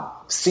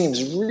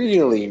seems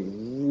really,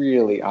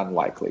 really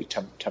unlikely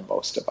to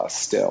most of us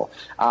still.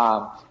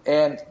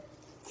 And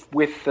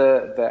with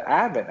the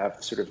advent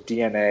of sort of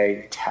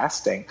DNA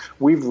testing,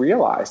 we've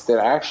realized that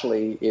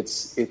actually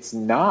it's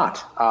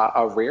not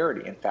a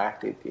rarity. In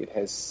fact, it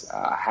has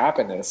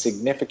happened in a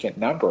significant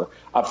number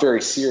of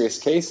very serious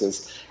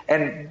cases.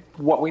 And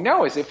what we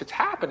know is if it's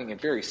happening in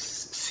very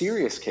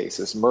serious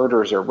cases,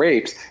 murders or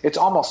rapes, it's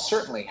almost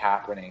certainly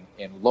happening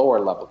in lower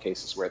level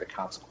cases where the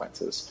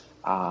consequences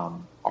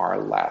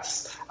are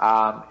less.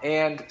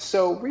 And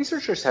so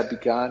researchers have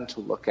begun to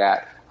look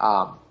at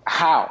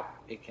how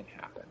it can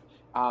happen.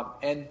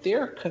 And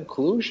their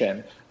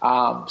conclusion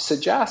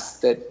suggests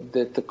that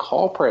the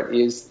culprit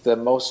is the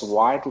most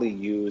widely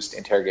used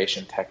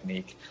interrogation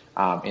technique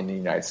in the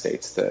United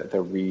States,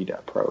 the Reid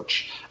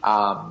approach.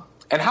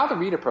 And how the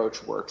Reid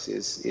approach works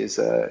is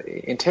an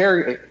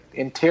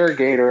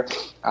interrogator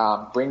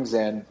brings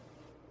in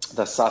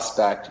the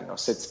suspect,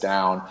 sits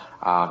down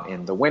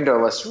in the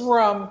windowless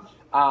room,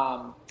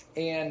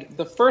 and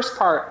the first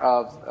part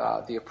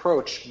of the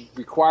approach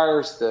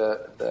requires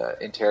the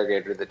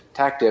interrogator, the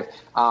detective,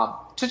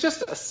 to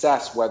just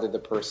assess whether the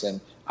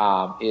person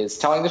is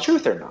telling the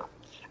truth or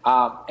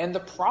not. And the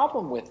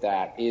problem with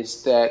that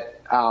is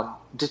that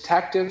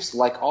detectives,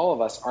 like all of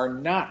us, are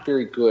not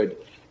very good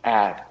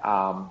at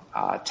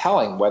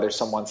telling whether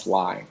someone's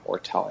lying or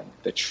telling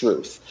the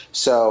truth.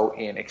 So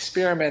in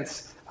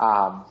experiments,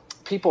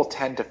 people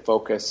tend to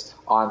focus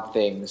on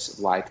things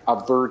like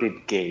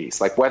averted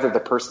gaze, like whether the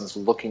person's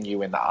looking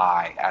you in the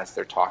eye as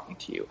they're talking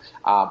to you,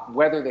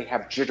 whether they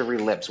have jittery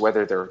lips,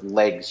 whether their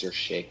legs are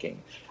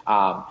shaking.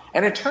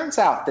 And it turns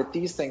out that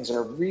these things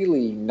are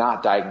really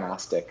not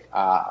diagnostic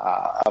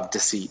of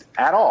deceit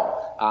at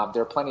all.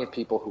 There are plenty of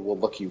people who will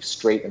look you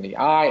straight in the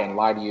eye and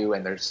lie to you,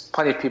 and there's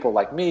plenty of people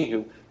like me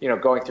who,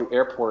 going through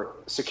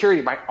airport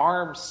security, my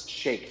arms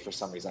shake for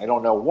some reason. I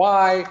don't know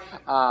why.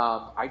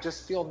 I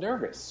just feel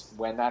nervous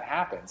when that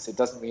happens. It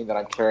doesn't mean that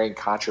I'm carrying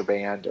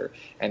contraband or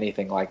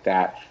anything like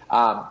that.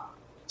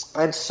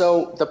 And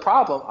so the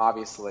problem,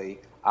 obviously,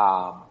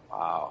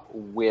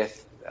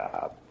 with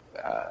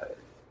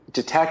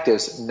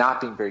detectives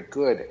not being very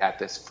good at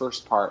this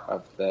first part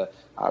of the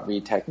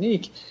Reid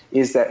technique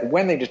is that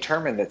when they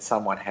determine that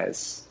someone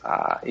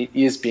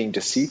is being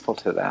deceitful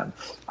to them,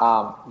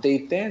 they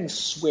then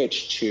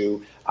switch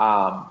to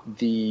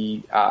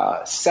the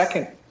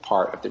second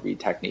part of the Reid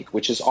technique,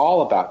 which is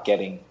all about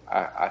getting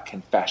a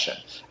confession.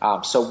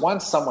 So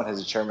once someone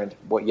has determined,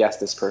 well, yes,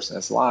 this person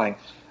is lying,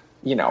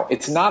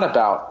 it's not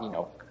about,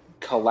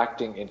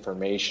 collecting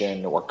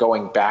information or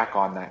going back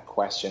on that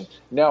question.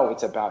 No,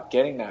 it's about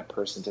getting that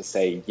person to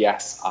say,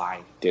 yes, I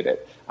did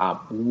it.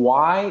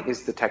 Why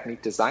is the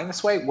technique designed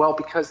this way? Well,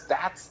 because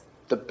that's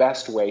the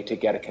best way to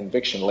get a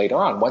conviction later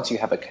on. Once you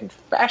have a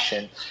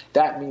confession,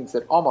 that means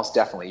that almost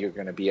definitely you're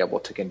going to be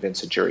able to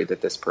convince a jury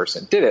that this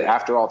person did it.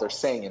 After all, they're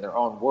saying in their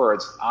own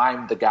words,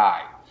 I'm the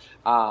guy.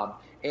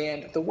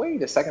 And the way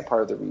the second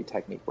part of the Reid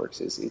technique works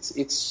is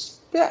it's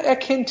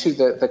akin to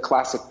the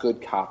classic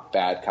good cop,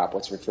 bad cop,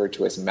 what's referred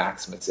to as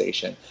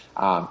maximization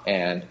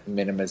and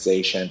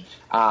minimization.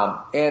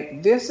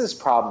 And this is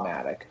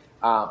problematic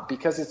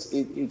because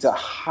it's a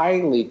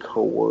highly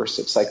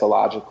coercive,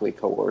 psychologically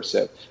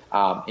coercive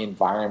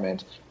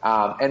environment.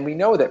 And we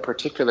know that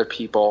particular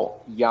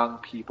people, young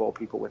people,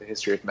 people with a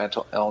history of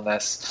mental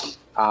illness,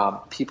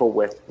 people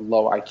with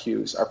low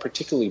IQs are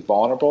particularly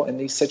vulnerable in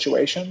these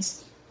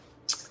situations.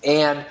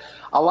 And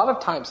a lot of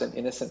times an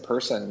innocent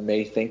person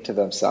may think to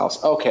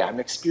themselves, okay, I'm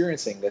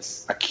experiencing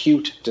this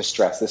acute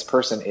distress. This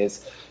person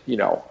is,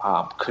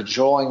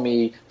 cajoling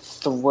me,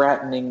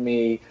 threatening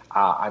me.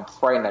 I'm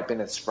frightened. I've been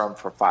in this room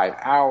for 5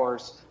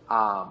 hours.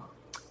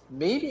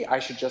 Maybe I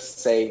should just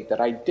say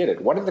that I did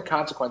it. What are the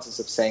consequences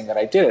of saying that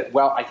I did it?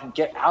 Well, I can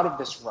get out of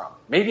this room.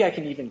 Maybe I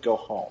can even go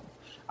home.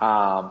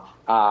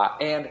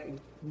 And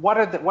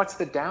what's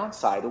the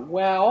downside?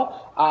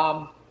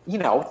 Well,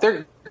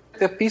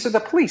 these are the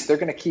police. They're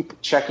going to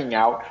keep checking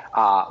out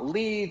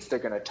leads. They're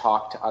going to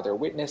talk to other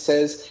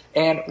witnesses.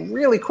 And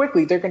really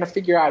quickly, they're going to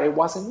figure out it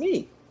wasn't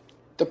me.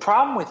 The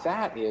problem with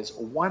that is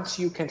once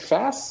you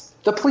confess,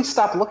 the police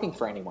stop looking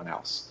for anyone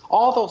else.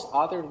 All those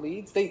other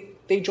leads, they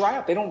dry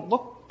up. They don't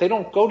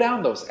go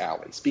down those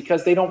alleys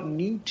because they don't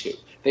need to.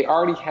 They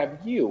already have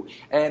you.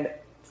 And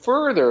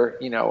further,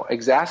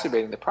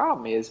 exacerbating the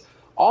problem is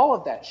all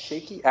of that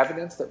shaky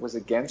evidence that was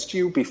against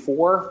you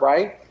before,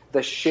 right?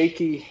 The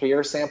shaky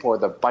hair sample or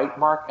the bite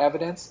mark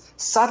evidence,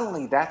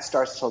 suddenly that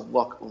starts to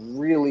look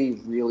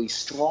really, really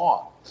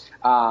strong.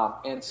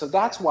 And so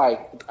that's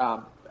why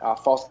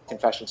false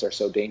confessions are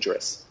so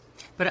dangerous.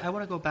 But I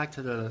want to go back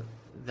to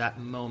that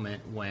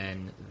moment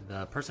when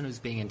the person who's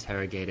being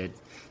interrogated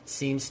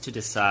seems to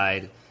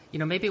decide,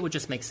 maybe it would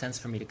just make sense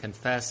for me to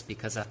confess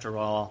because after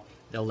all,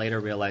 they'll later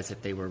realize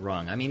that they were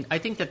wrong. I mean, I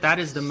think that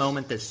is the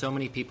moment that so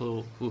many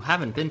people who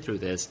haven't been through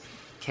this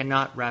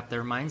cannot wrap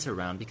their minds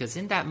around, because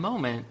in that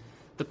moment,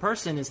 the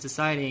person is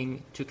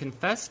deciding to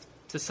confess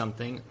to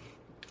something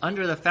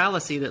under the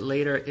fallacy that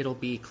later it'll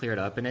be cleared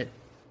up. And it,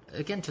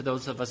 again, to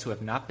those of us who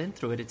have not been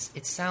through it,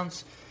 it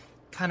sounds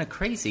kind of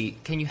crazy.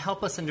 Can you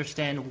help us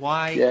understand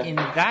why in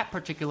that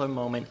particular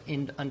moment,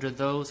 under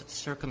those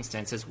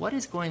circumstances, what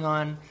is going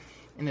on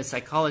in the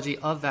psychology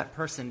of that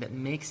person that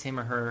makes him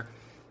or her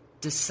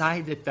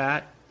decide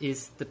that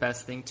is the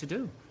best thing to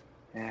do?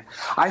 Yeah.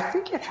 I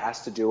think it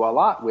has to do a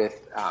lot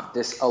with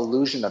this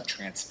illusion of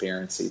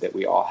transparency that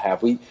we all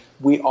have.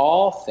 We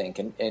all think,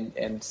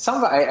 and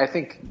some I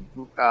think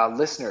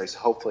listeners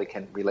hopefully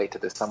can relate to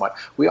this somewhat.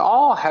 We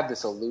all have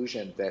this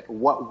illusion that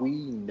what we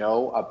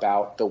know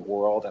about the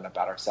world and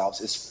about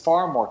ourselves is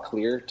far more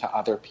clear to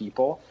other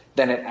people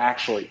than it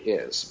actually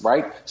is,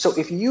 right? So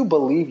if you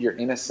believe you're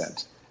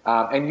innocent,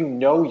 and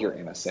you're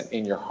innocent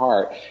in your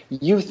heart,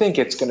 you think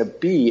it's going to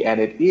be, and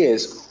it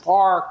is,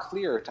 far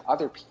clearer to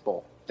other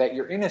people that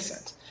you're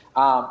innocent.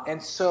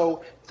 And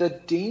so the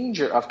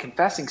danger of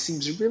confessing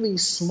seems really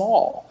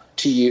small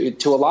to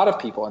a lot of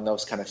people in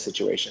those kind of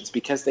situations,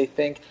 because they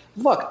think,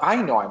 look,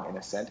 I know I'm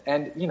innocent,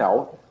 and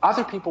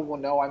other people will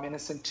know I'm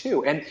innocent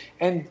too,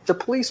 and the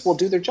police will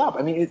do their job.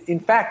 I mean,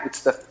 in fact,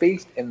 it's the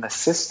faith in the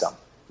system,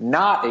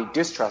 not a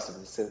distrust of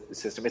the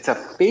system. It's a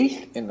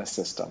faith in the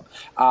system.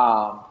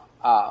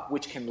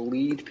 Which can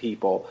lead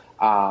people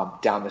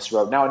down this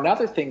road. Now,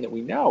 another thing that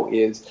we know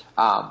is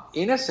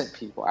innocent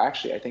people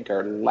actually, I think,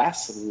 are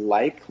less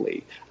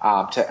likely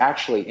to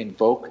actually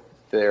invoke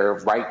their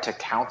right to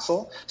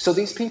counsel. So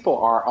these people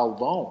are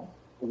alone.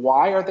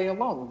 Why are they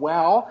alone?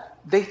 Well,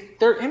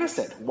 they're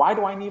innocent. Why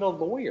do I need a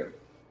lawyer?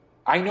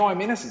 I know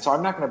I'm innocent, so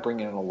I'm not going to bring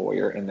in a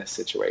lawyer in this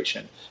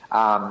situation.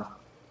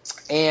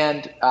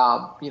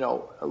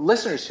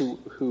 Listeners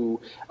who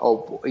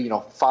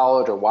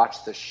followed or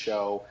watched the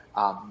show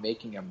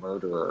Making a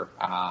Murderer,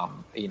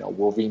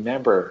 will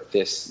remember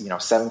this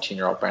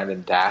 17-year-old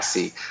Brendan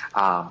Dassey,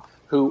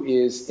 who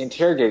is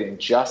interrogated in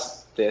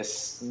just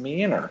this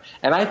manner.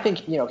 And I think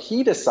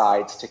he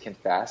decides to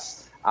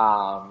confess.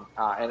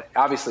 And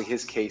obviously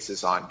his case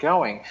is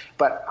ongoing,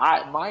 but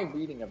my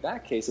reading of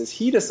that case is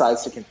he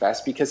decides to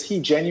confess because he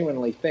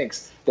genuinely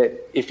thinks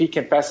that if he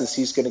confesses,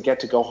 he's going to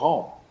get to go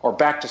home or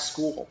back to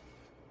school.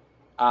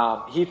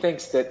 He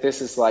thinks that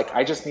this is like,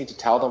 I just need to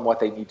tell them what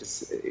they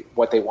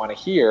want to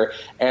hear,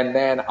 and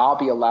then I'll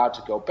be allowed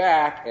to go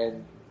back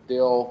and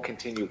they'll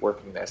continue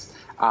working this.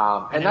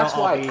 And that's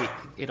why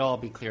it'll all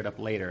be cleared up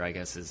later, I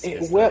guess.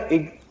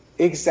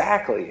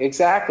 Exactly.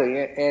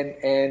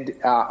 And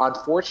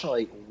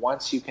unfortunately,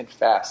 once you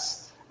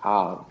confess,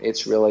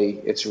 it's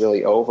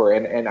really over.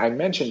 And I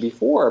mentioned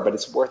before, but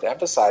it's worth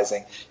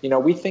emphasizing,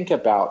 we think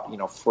about,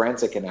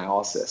 forensic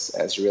analysis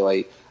as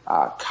really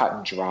cut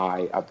and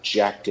dry,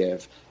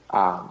 objective,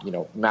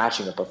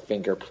 matching up a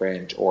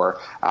fingerprint or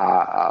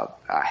a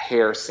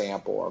hair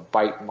sample or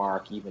bite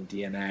mark, even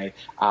DNA.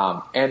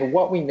 And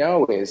what we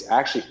know is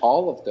actually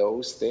all of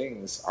those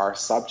things are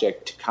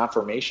subject to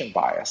confirmation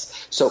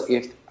bias. So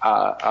if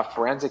a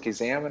forensic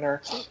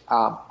examiner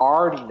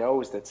already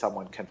knows that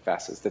someone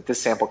confesses, that this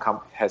sample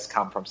has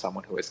come from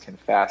someone who has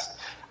confessed,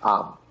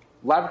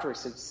 laboratory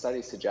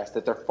studies suggest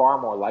that they're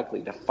far more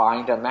likely to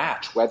find a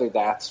match, whether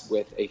that's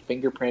with a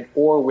fingerprint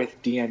or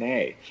with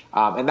DNA.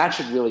 And that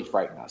should really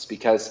frighten us,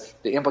 because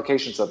the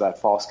implications of that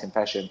false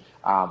confession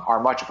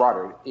are much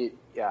broader. It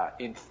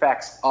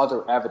infects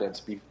other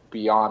evidence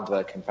beyond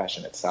the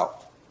confession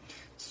itself.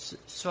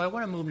 So I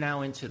want to move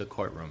now into the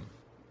courtroom,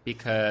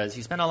 because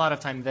you spent a lot of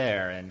time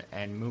there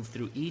and move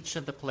through each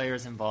of the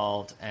players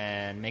involved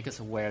and make us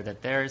aware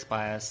that there is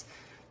bias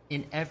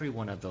in every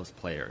one of those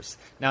players.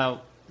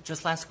 Now,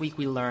 just last week,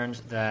 we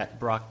learned that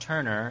Brock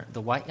Turner,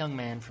 the white young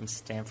man from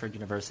Stanford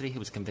University who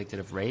was convicted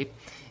of rape,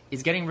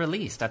 is getting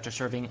released after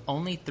serving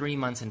only 3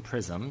 months in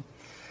prison.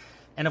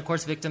 And, of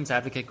course, victims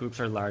advocate groups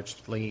are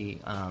largely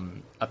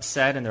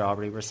upset, and they're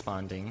already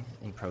responding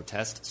in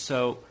protest.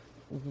 So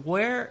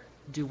where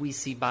do we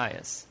see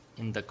bias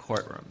in the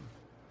courtroom?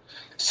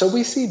 So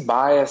we see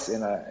bias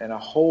in a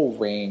whole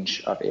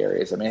range of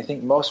areas. I mean, I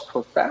think most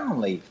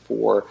profoundly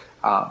for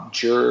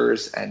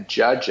jurors and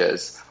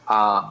judges,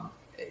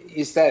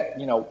 is that,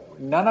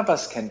 none of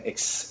us can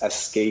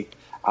escape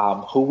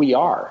who we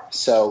are.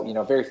 So,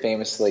 very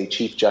famously,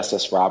 Chief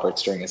Justice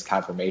Roberts, during his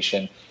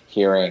confirmation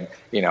hearing,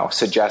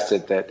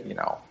 suggested that,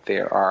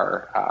 there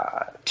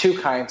are two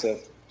kinds of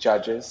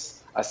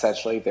judges,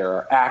 essentially. There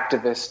are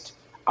activist,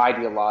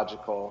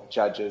 ideological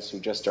judges who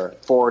just are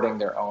forwarding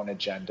their own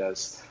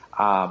agendas.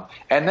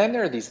 And then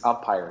there are these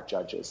umpire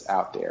judges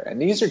out there.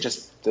 And these are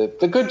just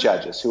the good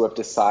judges who have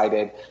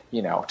decided,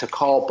 to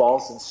call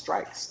balls and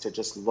strikes, to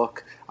just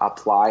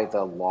apply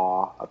the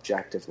law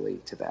objectively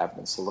to the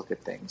evidence, to look at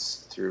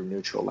things through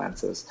neutral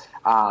lenses.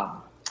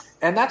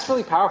 And that's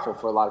really powerful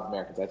for a lot of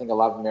Americans. I think a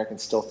lot of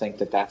Americans still think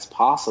that that's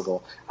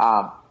possible.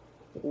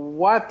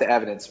 What the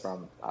evidence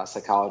from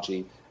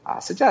psychology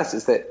suggests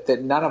is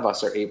that none of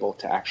us are able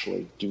to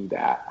actually do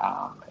that,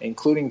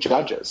 including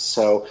judges.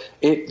 So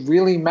it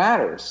really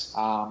matters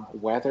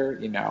whether,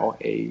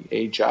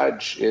 a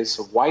judge is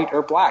white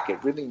or black.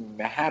 It really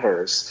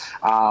matters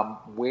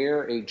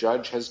where a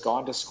judge has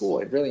gone to school.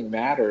 It really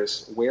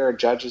matters where a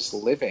judge is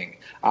living,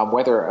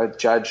 whether a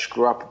judge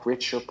grew up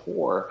rich or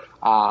poor,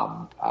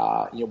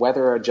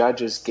 whether a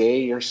judge is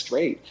gay or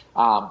straight.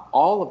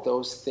 All of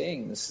those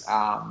things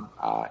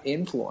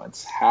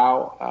influence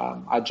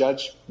how a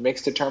judge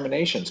makes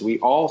determinations. We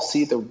all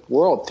see the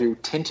world through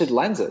tinted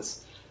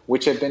lenses,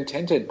 which have been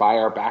tinted by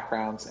our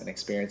backgrounds and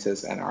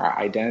experiences and our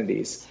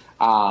identities.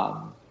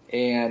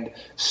 And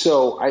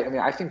so,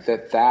 I think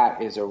that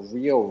is a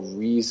real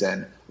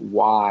reason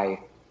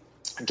why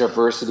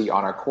diversity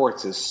on our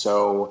courts is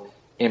so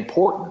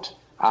important.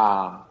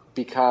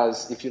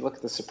 Because if you look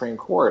at the Supreme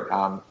Court,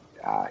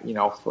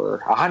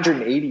 for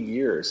 180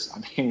 years,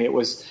 it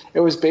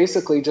was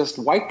basically just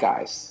white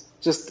guys.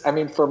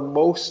 For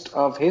most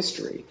of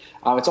history.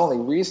 It's only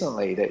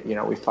recently that,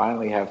 we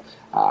finally have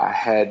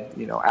had,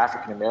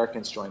 African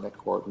Americans join the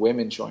court,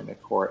 women join the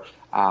court,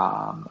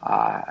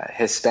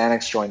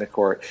 Hispanics join the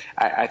court.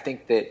 I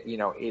think that,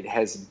 it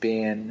has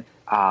been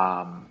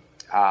a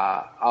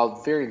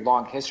very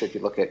long history. If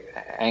you look at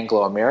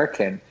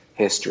Anglo-American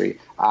history,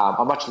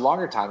 a much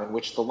longer time in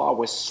which the law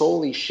was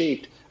solely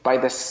shaped by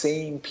the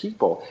same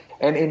people.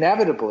 And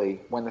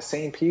inevitably, when the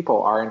same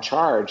people are in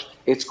charge,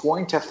 it's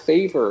going to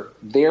favor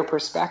their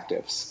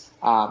perspectives.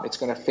 It's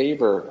going to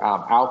favor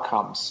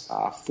outcomes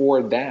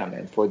for them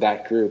and for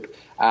that group.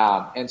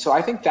 And so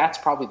I think that's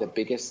probably the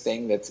biggest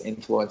thing that's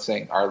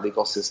influencing our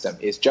legal system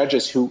is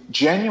judges who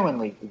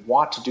genuinely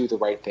want to do the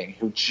right thing,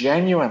 who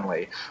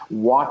genuinely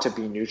want to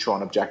be neutral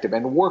and objective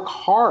and work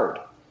hard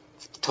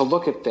to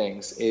look at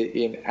things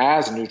in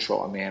as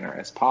neutral a manner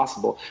as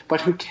possible, but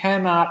who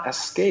cannot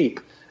escape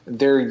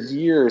their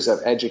years of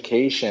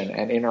education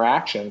and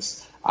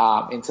interactions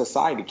in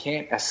society,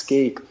 can't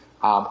escape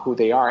who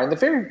they are. And the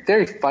very,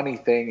 very funny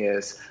thing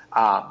is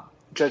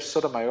Judge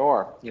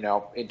Sotomayor,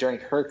 during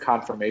her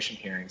confirmation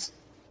hearings,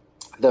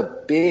 the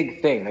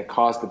big thing that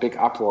caused the big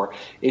uproar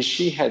is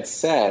she had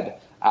said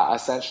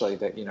essentially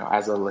that,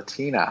 as a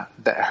Latina,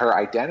 that her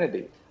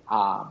identity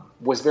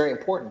was very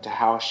important to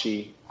how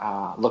she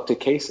looked at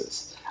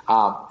cases.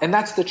 And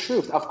that's the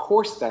truth. Of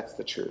course, that's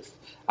the truth.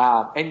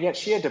 And yet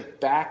she had to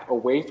back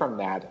away from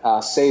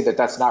that, say that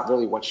that's not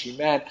really what she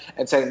meant,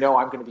 and say, no,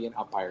 I'm going to be an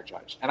umpire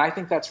judge. And I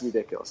think that's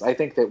ridiculous. I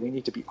think that we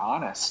need to be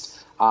honest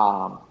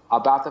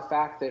about the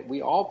fact that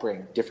we all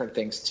bring different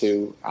things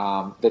to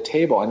the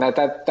table, and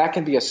that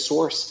can be a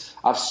source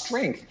of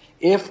strength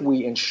if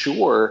we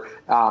ensure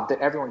that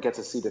everyone gets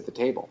a seat at the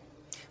table.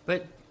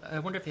 But I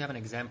wonder if you have an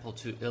example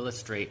to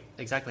illustrate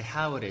exactly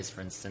how it is,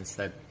 for instance,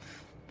 that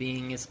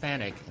being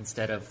Hispanic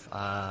instead of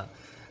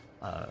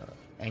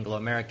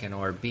Anglo-American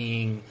or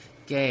being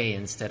gay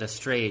instead of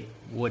straight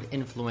would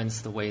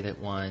influence the way that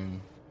one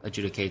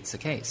adjudicates a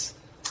case.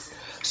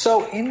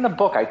 So in the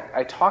book,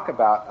 I talk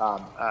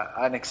about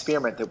an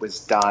experiment that was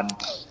done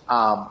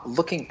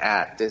looking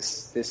at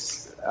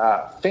this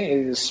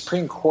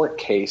Supreme Court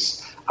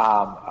case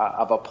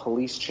of a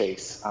police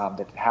chase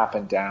that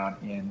happened down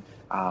in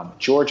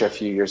Georgia a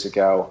few years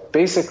ago.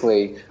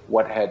 Basically,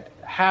 what had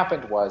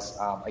happened was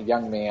a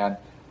young man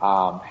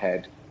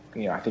had,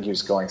 I think he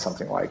was going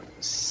something like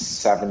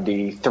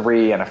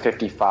 73 and a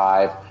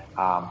 55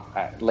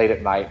 late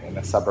at night in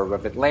a suburb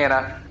of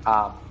Atlanta.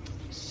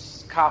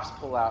 Cops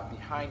pull out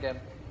behind him.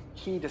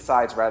 He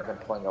decides, rather than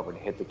pulling over, to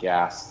hit the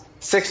gas.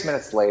 6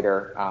 minutes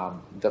later,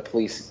 the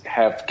police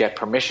get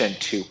permission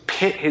to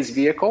pit his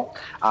vehicle,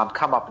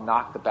 come up,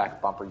 knock the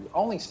back bumper. You're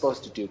only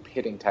supposed to do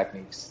pitting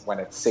techniques when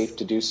it's safe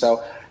to do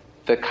so.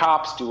 The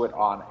cops do it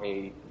on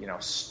a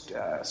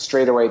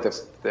straightaway.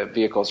 The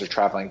vehicles are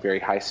traveling very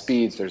high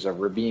speeds. There's a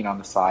ravine on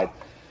the side.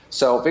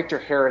 So Victor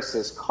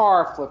Harris's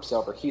car flips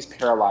over. He's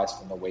paralyzed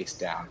from the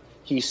waist down.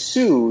 He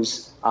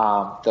sues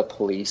the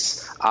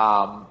police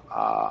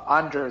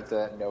under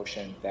the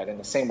notion that in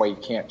the same way you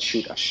can't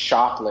shoot a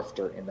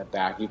shoplifter in the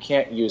back, you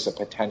can't use a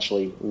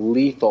potentially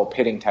lethal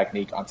pitting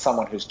technique on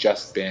someone who's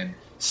just been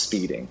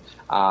speeding.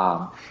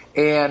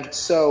 And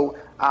so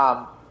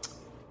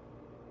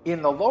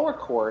In the lower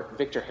court,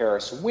 Victor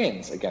Harris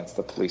wins against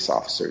the police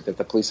officer, that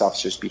the police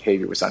officer's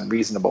behavior was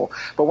unreasonable.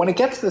 But when it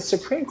gets to the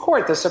Supreme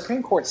Court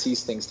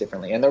sees things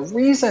differently. And the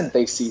reason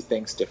they see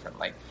things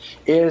differently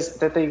is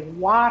that they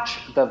watch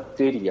the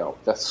video,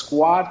 the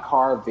squad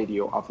car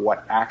video of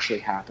what actually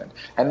happened.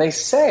 And they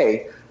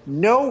say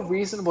no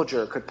reasonable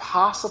juror could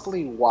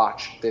possibly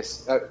watch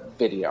this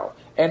video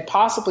and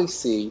possibly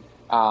see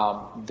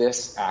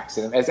this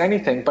accident as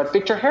anything but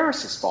Victor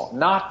Harris's fault,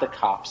 not the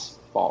cops'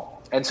 fault.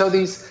 And so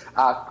these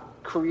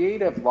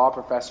creative law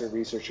professor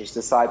researchers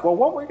decide, well,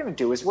 what we're going to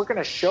do is we're going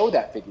to show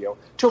that video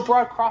to a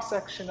broad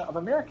cross-section of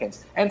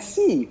Americans and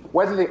see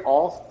whether they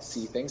all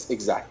see things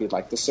exactly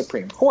like the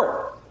Supreme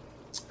Court.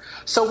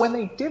 So when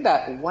they did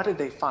that, what did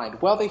they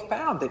find? Well, they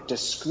found that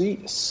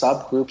discrete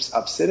subgroups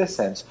of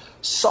citizens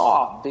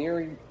saw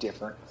very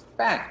different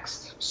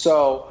facts.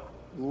 So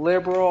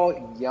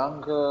liberal,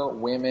 younger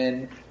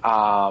women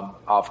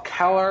of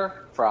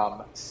color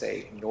from,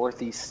 say,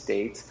 Northeast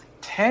states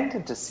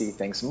tended to see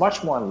things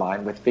much more in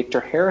line with Victor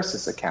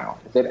Harris's account,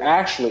 that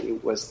actually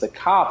it was the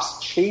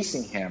cops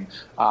chasing him,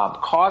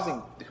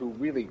 who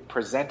really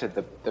presented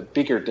the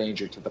bigger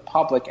danger to the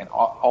public and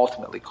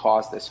ultimately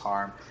caused this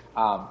harm.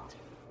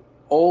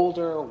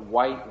 Older,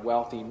 white,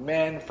 wealthy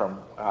men from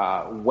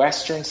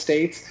Western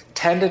states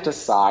tended to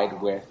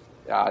side with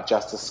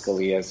Justice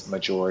Scalia's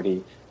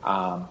majority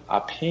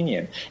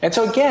opinion. And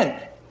so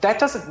again, that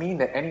doesn't mean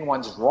that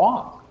anyone's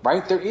wrong.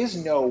 Right? There is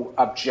no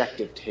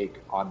objective take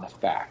on the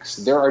facts.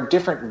 There are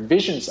different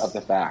visions of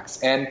the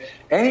facts. And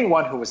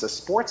anyone who is a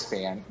sports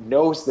fan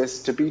knows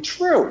this to be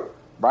true,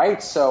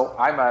 right? So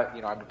I'm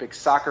a big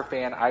soccer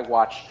fan.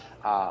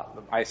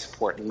 I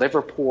support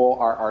Liverpool,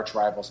 our arch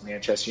rivals,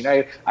 Manchester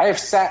United. I have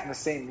sat in the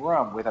same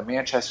room with a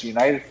Manchester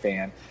United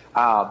fan,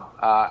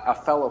 a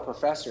fellow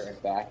professor, in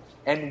fact,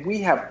 and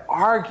we have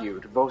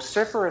argued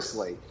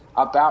vociferously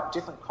about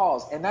different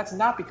calls. And that's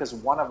not because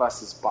one of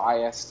us is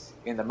biased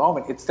in the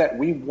moment. It's that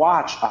we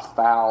watch a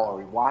foul or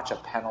we watch a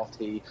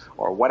penalty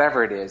or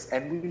whatever it is,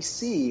 and we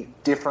see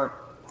different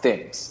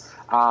things.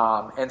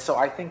 And so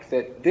I think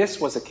that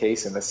this was a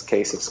case, in this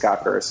case of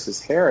Scott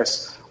versus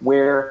Harris,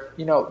 where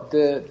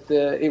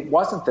it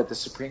wasn't that the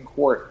Supreme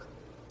Court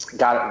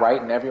got it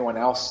right and everyone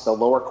else, the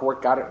lower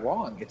court, got it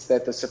wrong. It's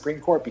that the Supreme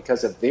Court,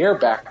 because of their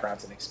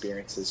backgrounds and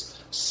experiences,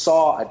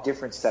 saw a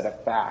different set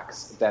of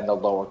facts than the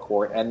lower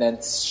court,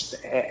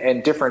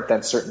 and different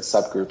than certain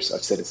subgroups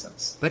of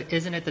citizens. But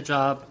isn't it the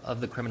job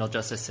of the criminal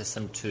justice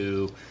system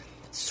to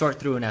sort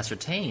through and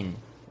ascertain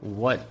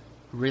what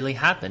really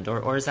happened,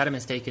 or is that a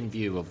mistaken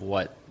view of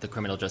what the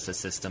criminal justice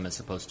system is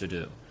supposed to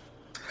do?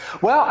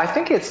 Well, I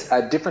think it's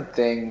a different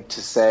thing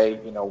to say,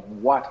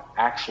 what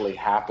actually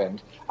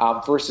happened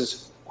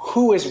versus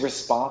who is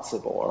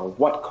responsible or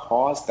what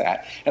caused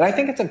that. And I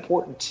think it's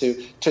important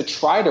to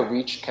try to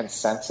reach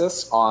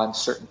consensus on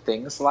certain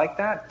things like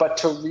that, but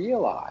to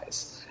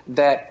realize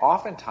that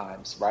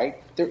oftentimes,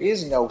 right, there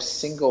is no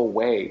single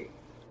way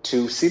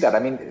to see that. I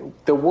mean,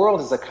 the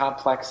world is a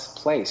complex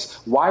place.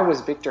 Why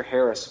was Victor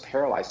Harris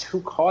paralyzed?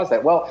 Who caused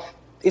that? Well,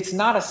 it's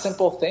not a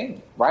simple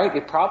thing, right?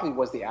 It probably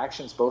was the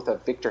actions both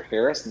of Victor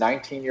Harris,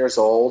 19 years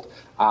old,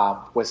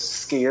 was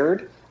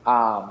scared,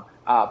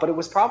 but it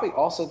was probably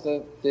also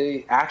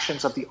the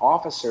actions of the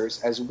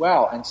officers as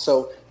well. And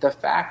so the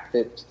fact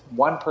that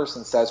one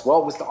person says,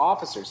 well, it was the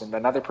officers, and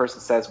another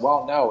person says,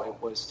 well, no, it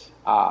was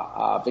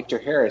Victor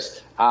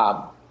Harris,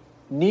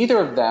 neither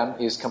of them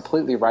is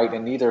completely right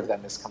and neither of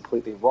them is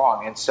completely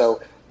wrong. And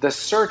so the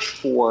search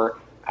for,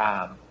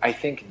 I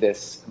think,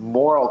 this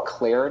moral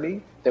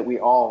clarity that we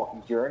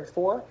all yearn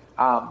for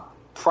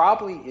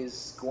probably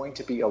is going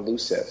to be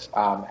elusive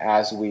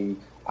as we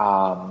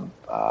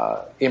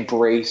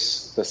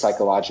embrace the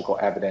psychological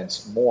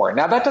evidence more.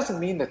 Now, that doesn't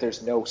mean that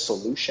there's no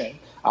solution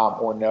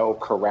or no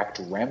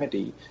correct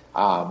remedy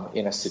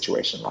in a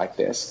situation like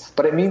this,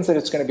 but it means that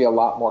it's going to be a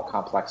lot more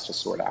complex to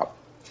sort out.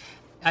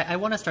 I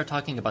want to start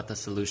talking about the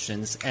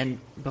solutions.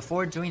 And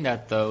before doing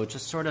that, though,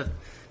 just sort of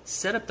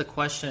set up the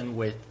question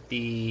with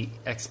the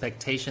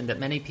expectation that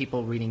many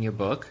people reading your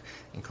book,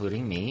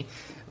 including me,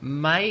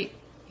 might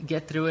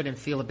get through it and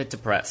feel a bit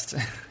depressed,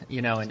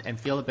 and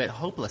feel a bit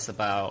hopeless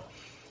about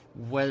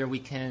whether we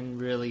can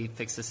really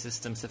fix the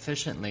system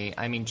sufficiently.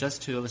 I mean,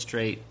 just to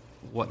illustrate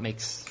what made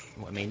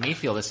me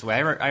feel this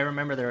way, I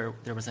remember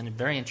there was a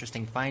very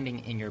interesting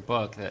finding in your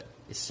book that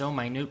is so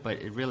minute,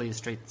 but it really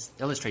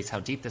illustrates how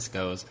deep this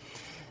goes.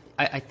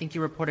 I think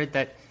you reported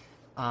that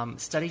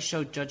studies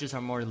showed judges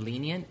are more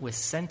lenient with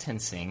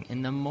sentencing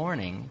in the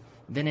morning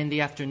than in the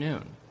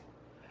afternoon.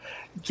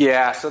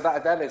 Yeah, so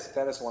that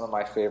is one of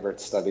my favorite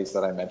studies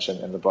that I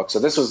mentioned in the book. So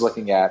this was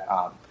looking at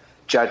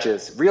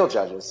real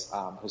judges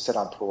who sit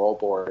on parole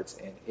boards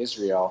in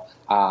Israel,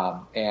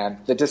 and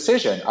the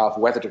decision of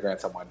whether to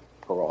grant someone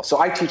parole. So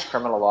I teach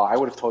criminal law. I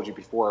would have told you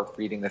before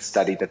reading this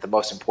study that the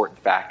most important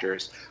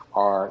factors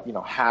are,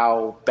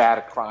 how bad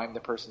a crime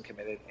the person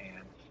committed and,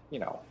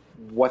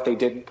 what they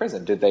did in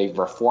prison. Did they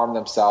reform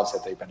themselves?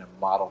 Had they been a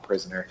model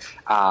prisoner?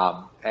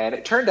 And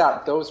it turned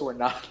out those were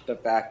not the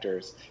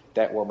factors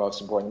that were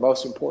most important. The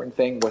most important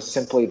thing was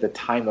simply the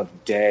time of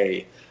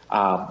day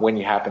when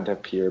you happen to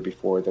appear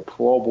before the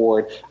parole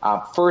board.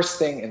 First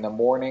thing in the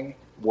morning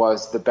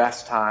was the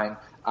best time.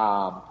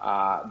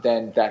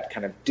 Then that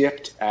kind of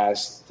dipped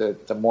as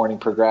the morning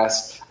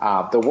progressed.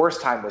 The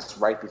worst time was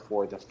right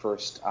before the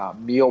first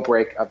meal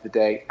break of the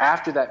day.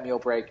 After that meal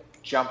break,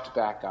 jumped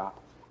back up.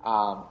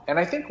 And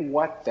I think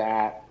what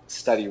that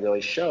study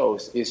really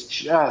shows is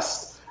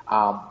just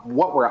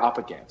what we're up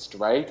against,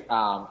 right?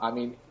 I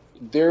mean,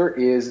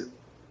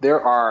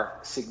 there are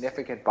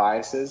significant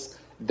biases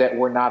that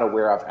we're not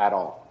aware of at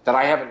all, that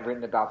I haven't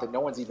written about, that no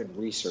one's even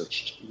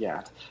researched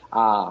yet.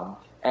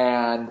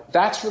 And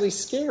that's really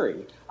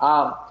scary.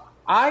 My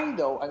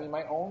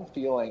own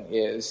feeling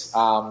is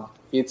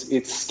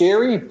it's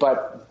scary,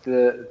 but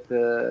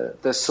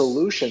the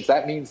solutions,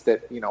 that means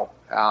that,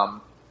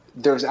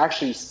 there's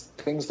actually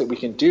things that we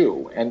can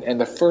do. And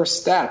the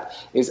first step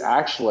is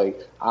actually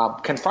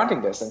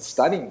confronting this and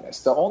studying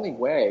this. The only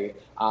way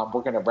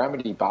we're going to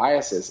remedy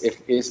biases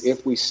is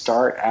if we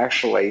start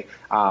actually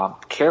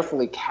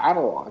carefully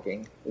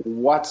cataloging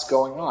what's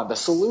going on. The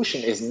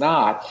solution is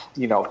not,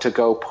 to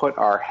go put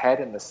our head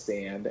in the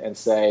sand and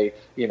say,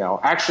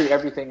 actually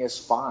everything is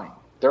fine.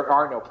 There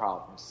are no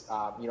problems.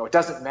 It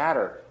doesn't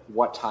matter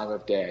what time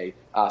of day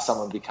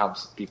someone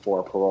becomes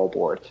before a parole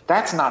board.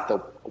 That's not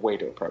the way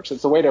to approach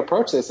this. The way to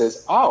approach this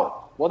is,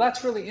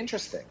 that's really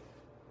interesting.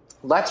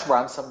 Let's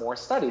run some more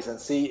studies and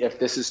see if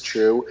this is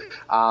true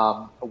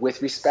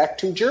with respect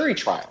to jury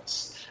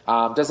trials.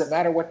 Does it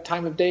matter what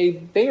time of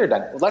day they are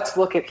done? Let's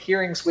look at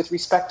hearings with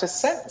respect to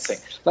sentencing.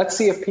 Let's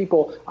see if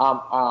people,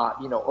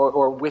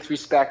 or with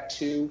respect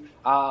to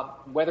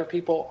whether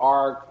people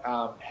are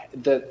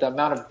the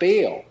amount of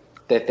bail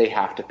that they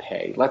have to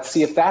pay. Let's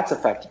see if that's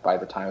affected by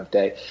the time of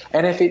day.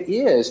 And if it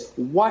is,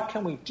 what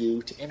can we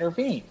do to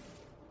intervene?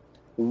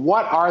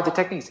 What are the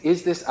techniques?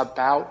 Is this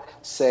about,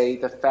 say,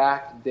 the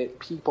fact that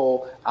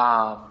people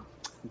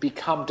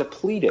become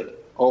depleted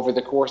over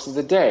the course of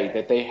the day,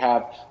 that they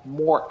have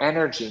more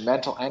energy,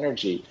 mental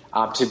energy,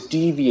 to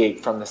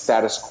deviate from the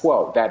status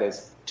quo, that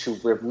is, to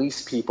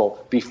release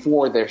people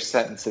before their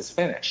sentence is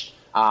finished?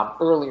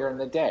 Earlier in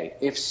the day?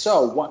 If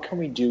so, what can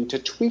we do to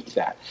tweak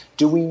that?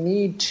 Do we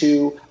need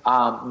to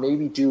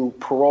maybe do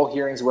parole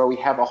hearings where we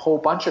have a whole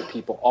bunch of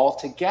people all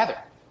together?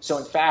 So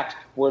in fact,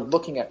 we're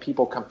looking at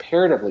people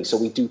comparatively. So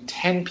we do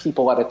 10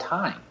 people at a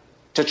time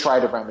to try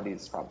to remedy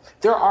this problem.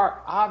 There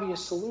are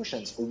obvious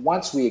solutions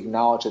once we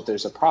acknowledge that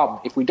there's a problem.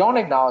 If we don't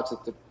acknowledge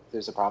that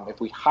there's a problem, if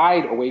we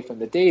hide away from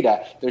the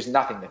data, there's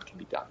nothing that can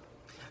be done.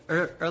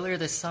 Earlier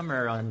this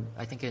summer, on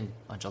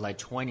July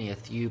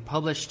 20th, you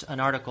published an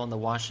article in the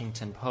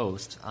Washington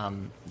Post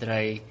that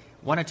I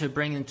wanted to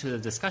bring into the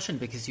discussion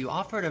because you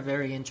offered a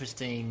very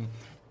interesting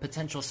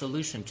potential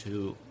solution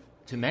to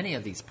many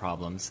of these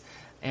problems.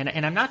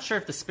 And I'm not sure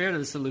if the spirit of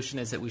the solution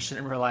is that we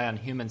shouldn't rely on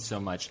humans so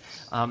much,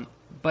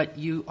 but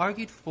you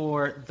argued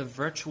for the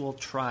virtual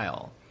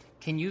trial.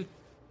 Can you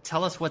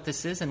tell us what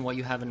this is and what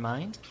you have in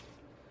mind?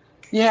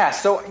 Yeah,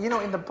 so,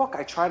 in the book,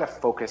 I try to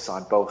focus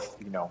on both,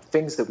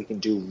 things that we can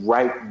do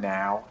right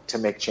now to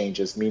make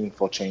changes,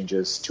 meaningful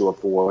changes to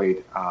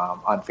avoid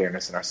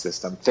unfairness in our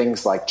system.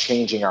 Things like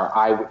changing our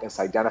eyewitness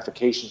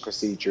identification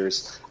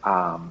procedures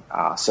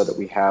so that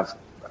we have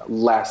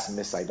less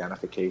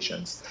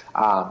misidentifications.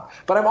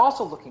 But I'm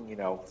also looking,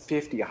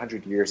 50,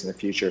 100 years in the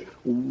future.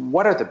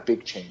 What are the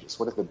big changes?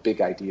 What are the big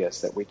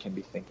ideas that we can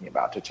be thinking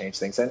about to change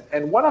things?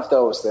 And one of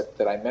those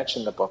that I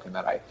mentioned in the book and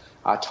that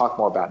I talk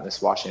more about in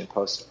this Washington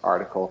Post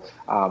article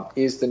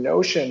is the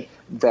notion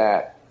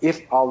that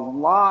if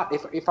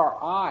our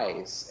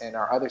eyes and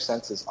our other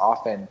senses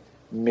often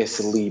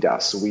mislead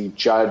us, we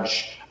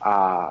judge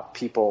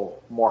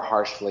people more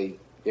harshly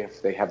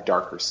if they have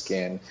darker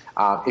skin.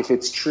 If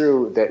it's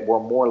true that we're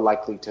more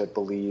likely to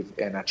believe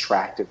an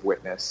attractive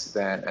witness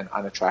than an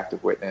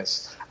unattractive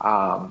witness,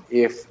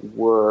 if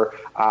we're,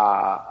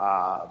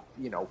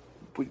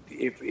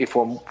 if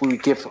we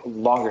give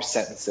longer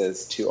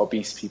sentences to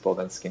obese people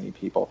than skinny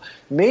people,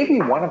 maybe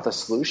one of the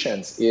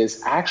solutions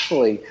is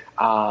actually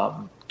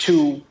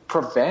to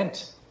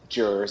prevent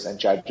jurors and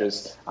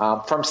judges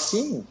from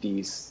seeing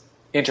these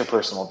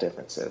interpersonal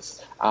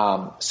differences.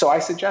 So I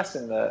suggest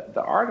in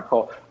the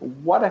article,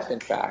 what if in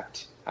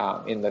fact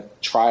in the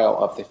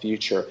trial of the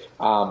future,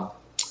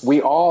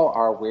 we all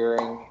are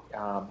wearing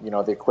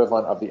the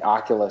equivalent of the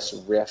Oculus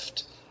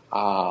Rift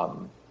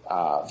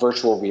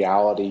virtual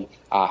reality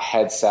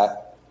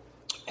headset,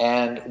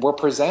 and we're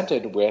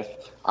presented with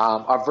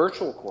a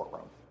virtual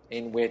courtroom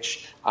in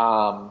which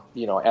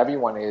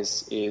everyone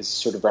is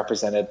sort of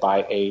represented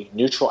by a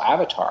neutral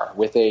avatar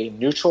with a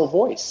neutral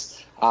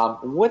voice.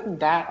 Wouldn't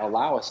that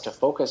allow us to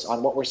focus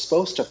on what we're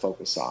supposed to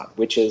focus on,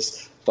 which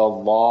is the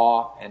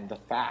law and the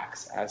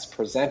facts as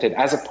presented,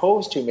 as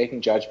opposed to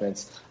making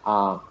judgments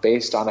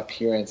based on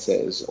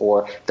appearances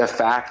or the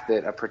fact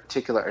that a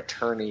particular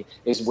attorney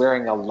is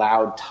wearing a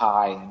loud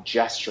tie and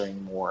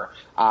gesturing more.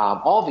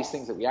 All of these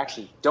things that we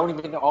actually don't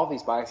even know, all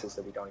these biases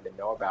that we don't even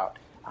know about.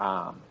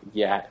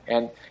 yet.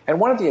 And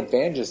one of the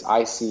advantages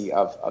I see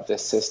of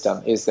this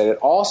system is that it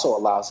also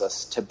allows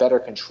us to better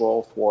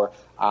control for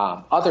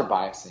other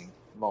biasing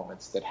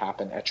moments that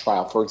happen at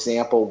trial. For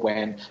example,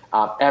 when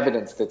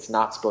evidence that's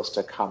not supposed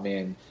to come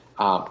in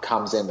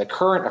comes in. The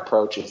current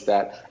approach is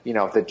that,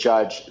 the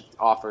judge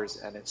offers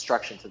an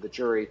instruction to the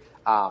jury.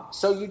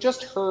 So you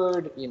just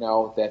heard,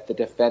 that the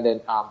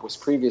defendant was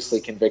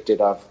previously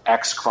convicted of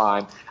X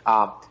crime.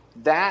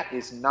 That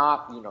is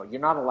not,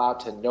 you're not allowed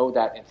to know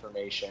that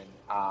information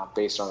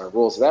based on the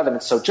rules of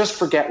evidence. So just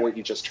forget what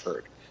you just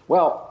heard.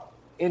 Well,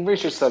 in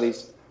research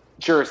studies,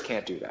 jurors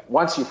can't do that.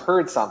 Once you've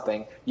heard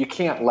something, you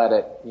can't let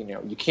it,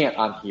 you can't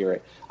unhear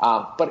it.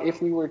 But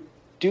if we were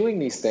doing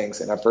these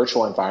things in a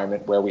virtual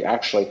environment where we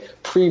actually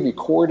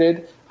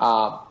pre-recorded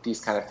these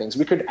kind of things,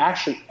 we could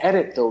actually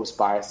edit those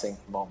biasing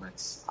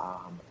moments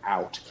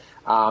out.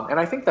 And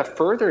I think the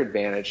further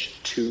advantage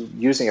to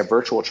using a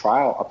virtual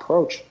trial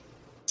approach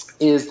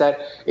is that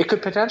it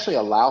could potentially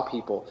allow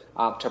people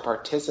to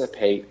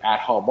participate at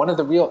home. One of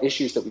the real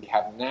issues that we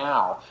have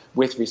now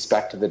with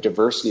respect to the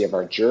diversity of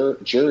our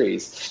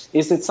juries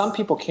is that some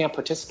people can't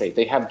participate.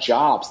 They have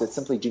jobs that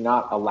simply do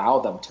not allow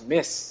them to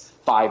miss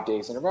 5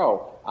 days in a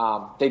row.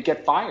 They'd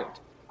get fired.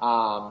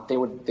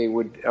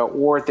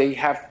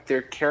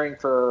 They're caring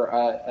for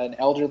an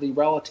elderly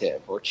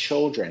relative or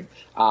children.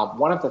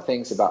 One of the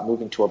things about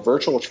moving to a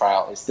virtual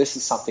trial is this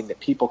is something that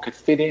people could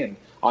fit in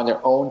on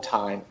their own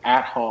time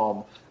at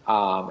home.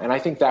 And I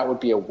think that would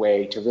be a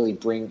way to really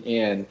bring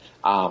in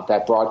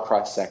that broad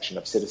cross-section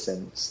of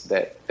citizens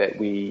that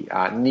we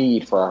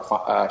need for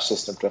our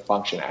system to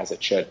function as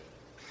it should.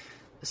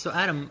 So,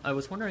 Adam, I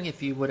was wondering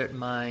if you wouldn't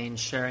mind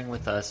sharing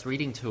with us,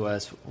 reading to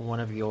us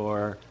one of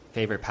your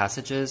favorite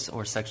passages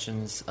or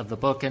sections of the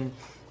book and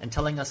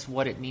telling us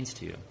what it means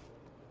to you.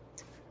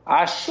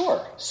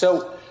 Sure.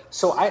 So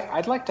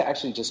I'd like to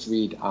actually just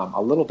read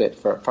a little bit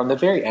from the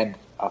very end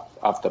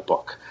of the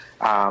book.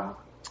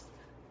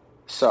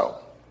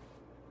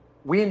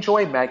 We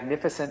enjoy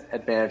magnificent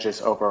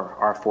advantages over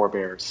our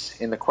forebears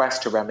in the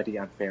quest to remedy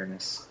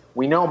unfairness.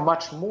 We know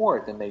much more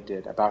than they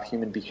did about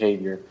human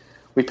behavior.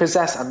 We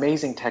possess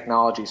amazing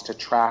technologies to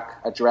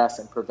track, address,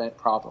 and prevent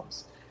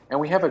problems. And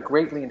we have a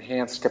greatly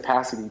enhanced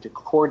capacity to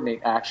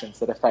coordinate actions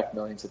that affect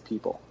millions of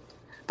people.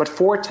 But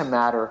for it to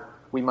matter,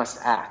 we must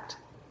act.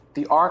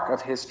 The arc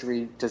of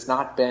history does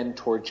not bend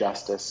toward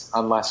justice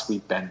unless we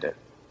bend it.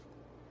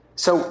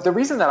 So the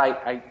reason that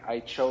I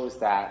chose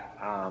that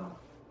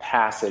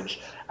passage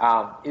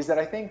is that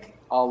I think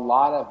a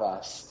lot of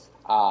us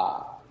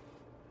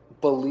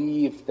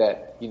believe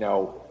that,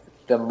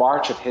 the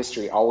march of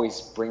history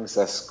always brings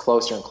us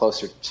closer and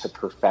closer to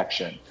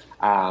perfection.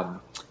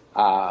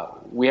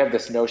 We have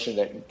this notion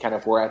that kind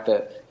of we're at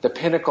the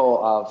pinnacle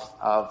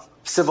of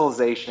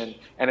civilization,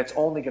 and it's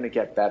only going to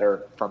get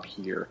better from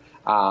here.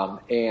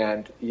 Don't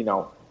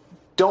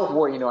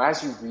worry,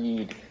 as you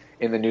read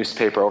in the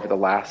newspaper over the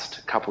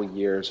last couple of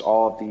years,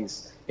 all of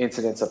these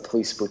incidents of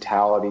police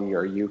brutality,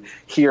 or you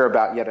hear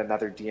about yet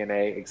another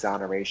DNA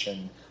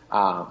exoneration,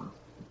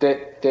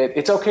 that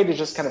it's okay to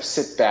just kind of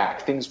sit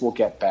back. Things will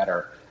get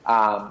better.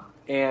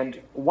 And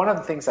one of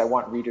the things I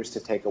want readers to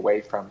take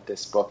away from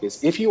this book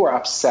is if you are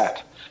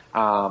upset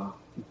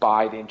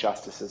by the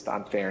injustices, the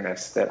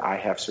unfairness that I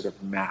have sort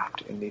of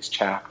mapped in these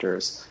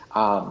chapters,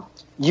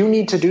 you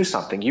need to do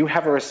something. You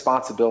have a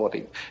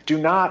responsibility. Do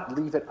not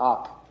leave it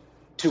up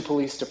to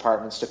police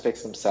departments to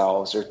fix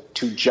themselves or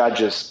to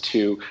judges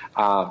to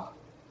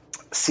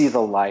see the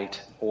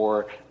light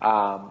or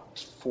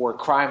for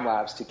crime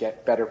labs to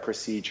get better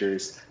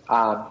procedures.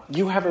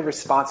 You have a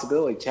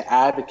responsibility to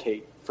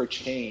advocate for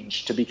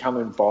change, to become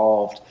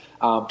involved,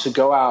 to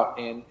go out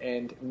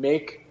and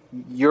make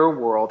your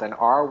world and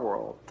our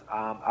world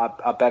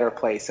a better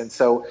place. And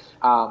so,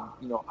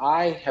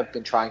 I have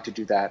been trying to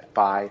do that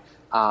by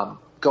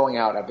going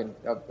out. I've been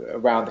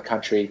around the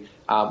country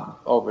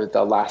over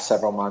the last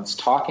several months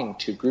talking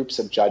to groups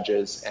of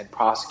judges and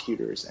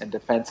prosecutors and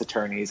defense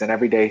attorneys and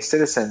everyday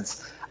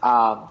citizens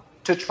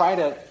to try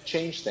to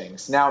change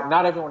things. Now,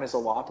 not everyone is a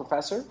law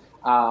professor,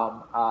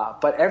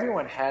 but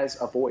everyone has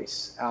a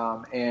voice.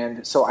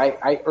 And so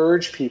I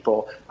urge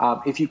people,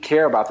 if you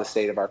care about the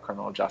state of our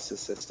criminal justice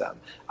system,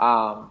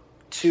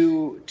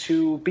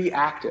 to be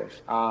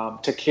active,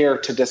 to care,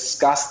 to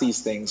discuss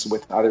these things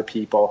with other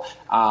people,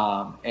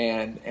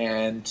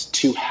 and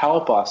to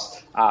help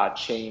us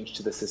change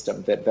to the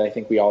system that I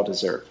think we all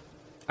deserve.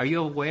 Are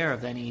you aware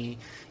of any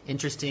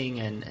interesting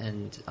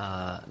and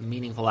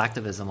meaningful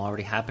activism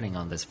already happening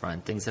on this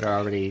front, things that are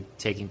already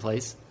taking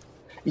place?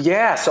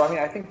 Yeah, so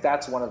I think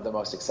that's one of the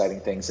most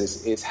exciting things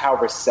is how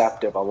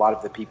receptive a lot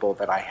of the people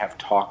that I have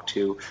talked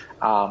to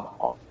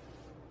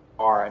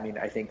are. I mean,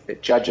 I think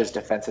that judges,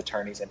 defense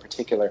attorneys in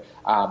particular,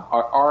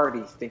 are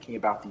already thinking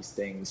about these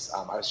things.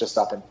 I was just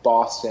up in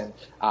Boston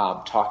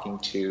talking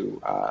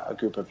to a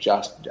group of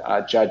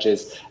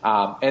judges,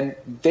 and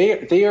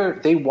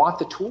they want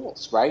the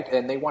tools, right?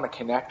 And they want to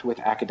connect with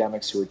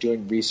academics who are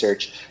doing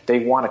research. They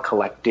want to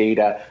collect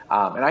data,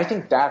 and I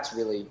think that's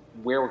really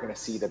where we're going to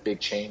see the big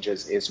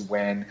changes is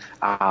when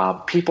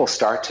people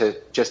start to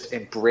just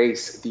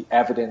embrace the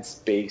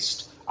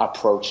evidence-based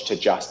approach to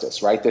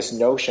justice, right? This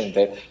notion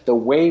that the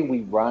way we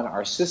run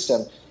our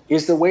system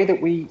is the way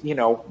that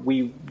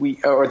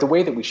or the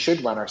way that we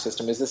should run our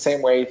system is the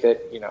same way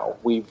that,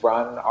 we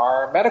run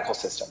our medical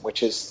system,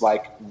 which is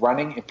like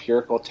running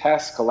empirical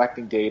tests,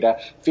 collecting data,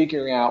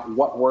 figuring out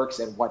what works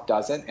and what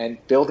doesn't, and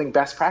building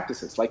best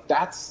practices. Like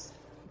that's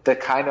the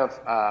kind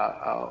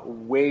of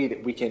way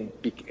that we can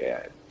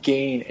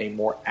gain a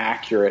more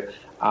accurate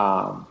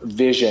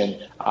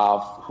vision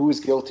of who's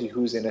guilty,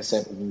 who's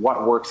innocent,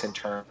 what works in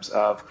terms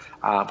of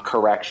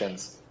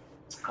corrections.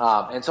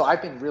 And so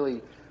I've been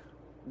really,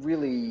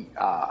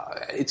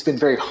 it's been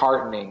very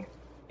heartening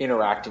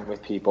interacting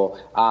with people.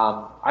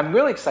 I'm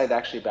really excited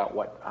actually about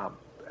what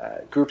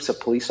groups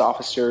of police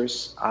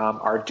officers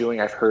are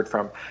doing. I've heard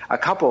from a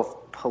couple of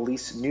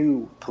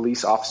new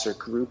police officer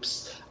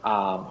groups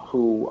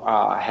who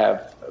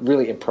have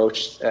really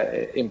embraced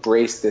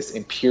this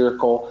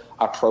empirical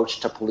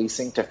approach to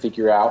policing to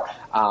figure out,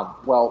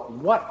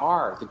 what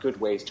are the good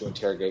ways to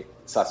interrogate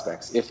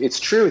suspects? If it's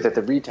true that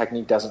the Reid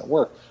technique doesn't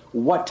work,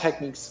 what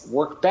techniques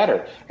work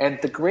better? And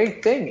the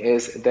great thing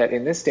is that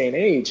in this day and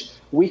age,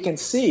 we can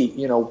see,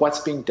 what's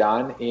being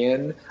done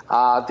in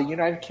the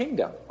United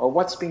Kingdom or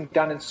what's being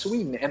done in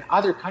Sweden, and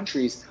other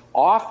countries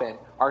often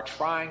are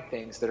trying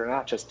things that are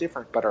not just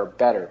different but are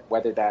better,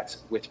 whether that's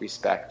with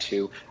respect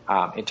to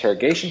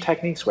interrogation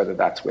techniques, whether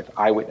that's with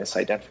eyewitness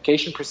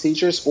identification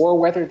procedures, or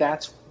whether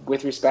that's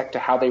with respect to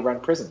how they run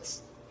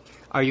prisons.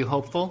 Are you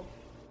hopeful?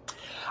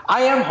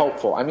 I am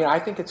hopeful. I mean, I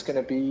think it's going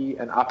to be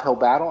an uphill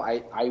battle.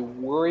 I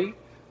worry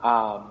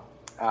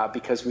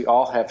because we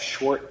all have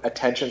short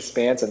attention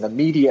spans, and the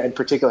media in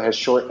particular has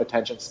short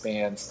attention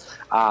spans,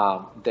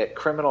 that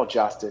criminal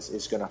justice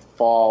is going to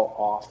fall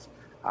off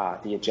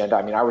the agenda.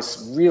 I mean, I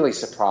was really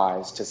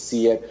surprised to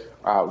see it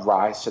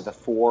rise to the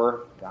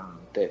fore,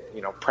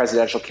 that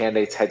presidential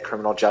candidates had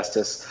criminal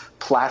justice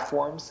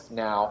platforms.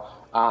 Now,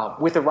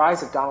 with the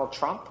rise of Donald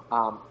Trump,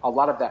 a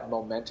lot of that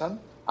momentum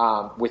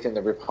within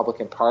the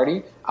Republican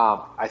Party,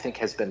 I think,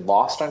 has been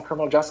lost on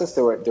criminal justice.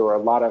 There were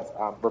a lot of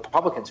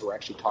Republicans who were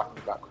actually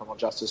talking about criminal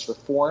justice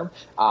reform.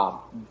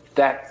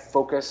 That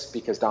focus,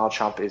 because Donald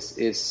Trump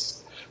is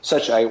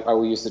such, I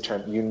will use the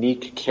term,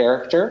 unique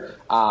character.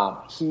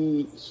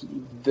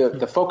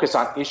 The focus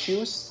on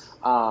issues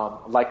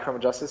like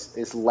criminal justice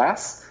is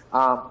less.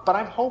 But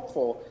I'm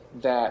hopeful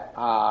that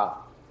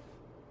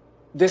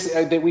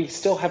that we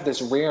still have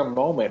this rare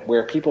moment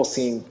where people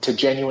seem to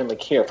genuinely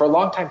care. For a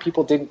long time,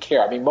 people didn't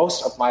care. I mean,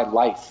 most of my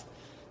life,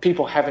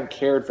 people haven't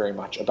cared very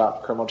much about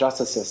the criminal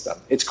justice system.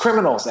 It's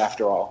criminals,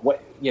 after all.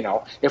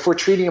 If we're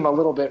treating them a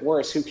little bit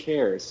worse, who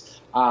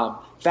cares?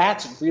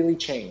 That's really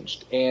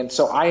changed. And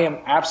so I am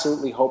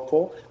absolutely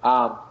hopeful.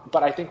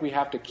 But I think we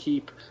have to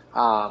keep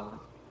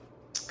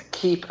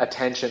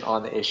attention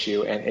on the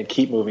issue and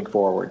keep moving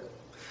forward.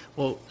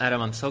 Well,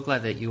 Adam, I'm so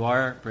glad that you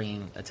are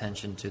bringing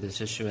attention to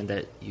this issue and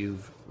that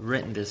you've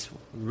written this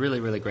really,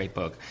 really great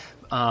book.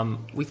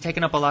 We've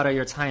taken up a lot of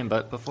your time,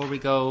 but before we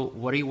go,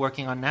 what are you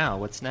working on now?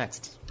 What's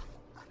next?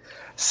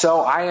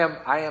 So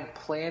I am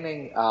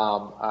planning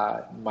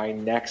my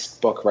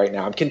next book right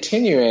now. I'm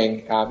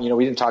continuing,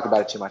 we didn't talk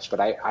about it too much, but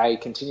I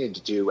continue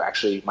to do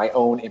actually my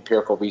own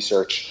empirical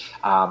research,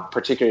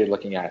 particularly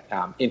looking at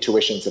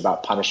intuitions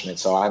about punishment.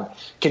 So I'm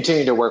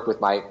continuing to work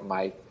with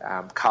my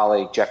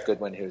colleague, Jeff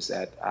Goodwin, who's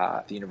at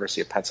the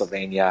University of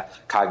Pennsylvania,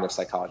 cognitive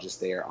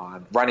psychologist there,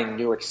 on running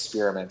new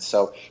experiments.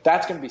 So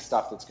that's going to be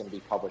stuff that's going to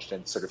be published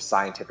in sort of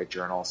scientific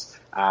journals.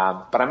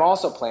 But I'm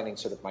also planning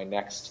sort of my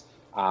next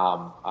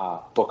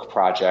book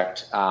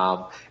project,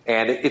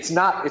 and it's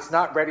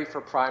not ready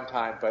for prime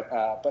time,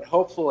 but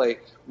hopefully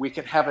we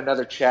can have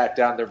another chat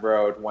down the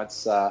road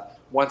once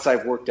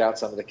I've worked out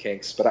some of the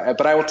kinks.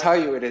 But I will tell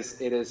you, it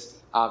is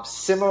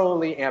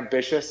similarly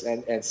ambitious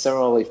and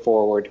similarly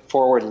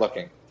forward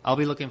looking. I'll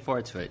be looking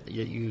forward to it.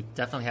 You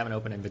definitely have an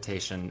open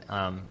invitation.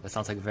 That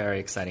sounds like a very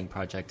exciting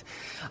project.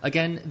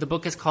 Again, the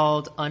book is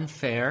called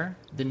Unfair: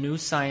 The New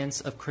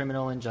Science of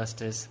Criminal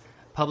Injustice,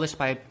 published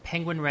by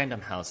Penguin Random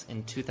House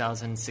in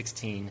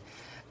 2016.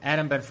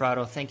 Adam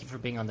Benfrado, thank you for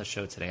being on the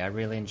show today. I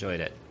really enjoyed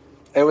it.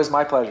 It was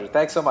my pleasure.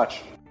 Thanks so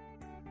much.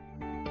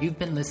 You've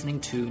been listening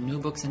to New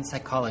Books in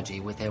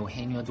Psychology with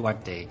Eugenio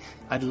Duarte.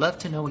 I'd love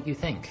to know what you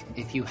think.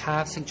 If you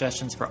have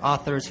suggestions for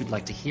authors who'd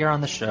like to hear on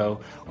the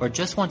show, or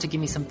just want to give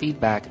me some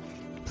feedback,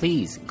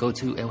 please go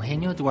to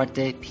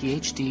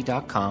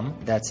eugenioduartephd.com.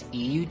 That's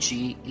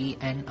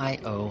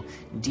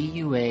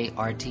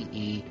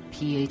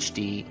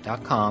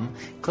EugenioDuartePhD.com.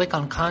 Click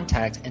on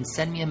Contact and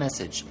send me a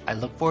message. I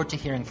look forward to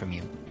hearing from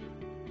you.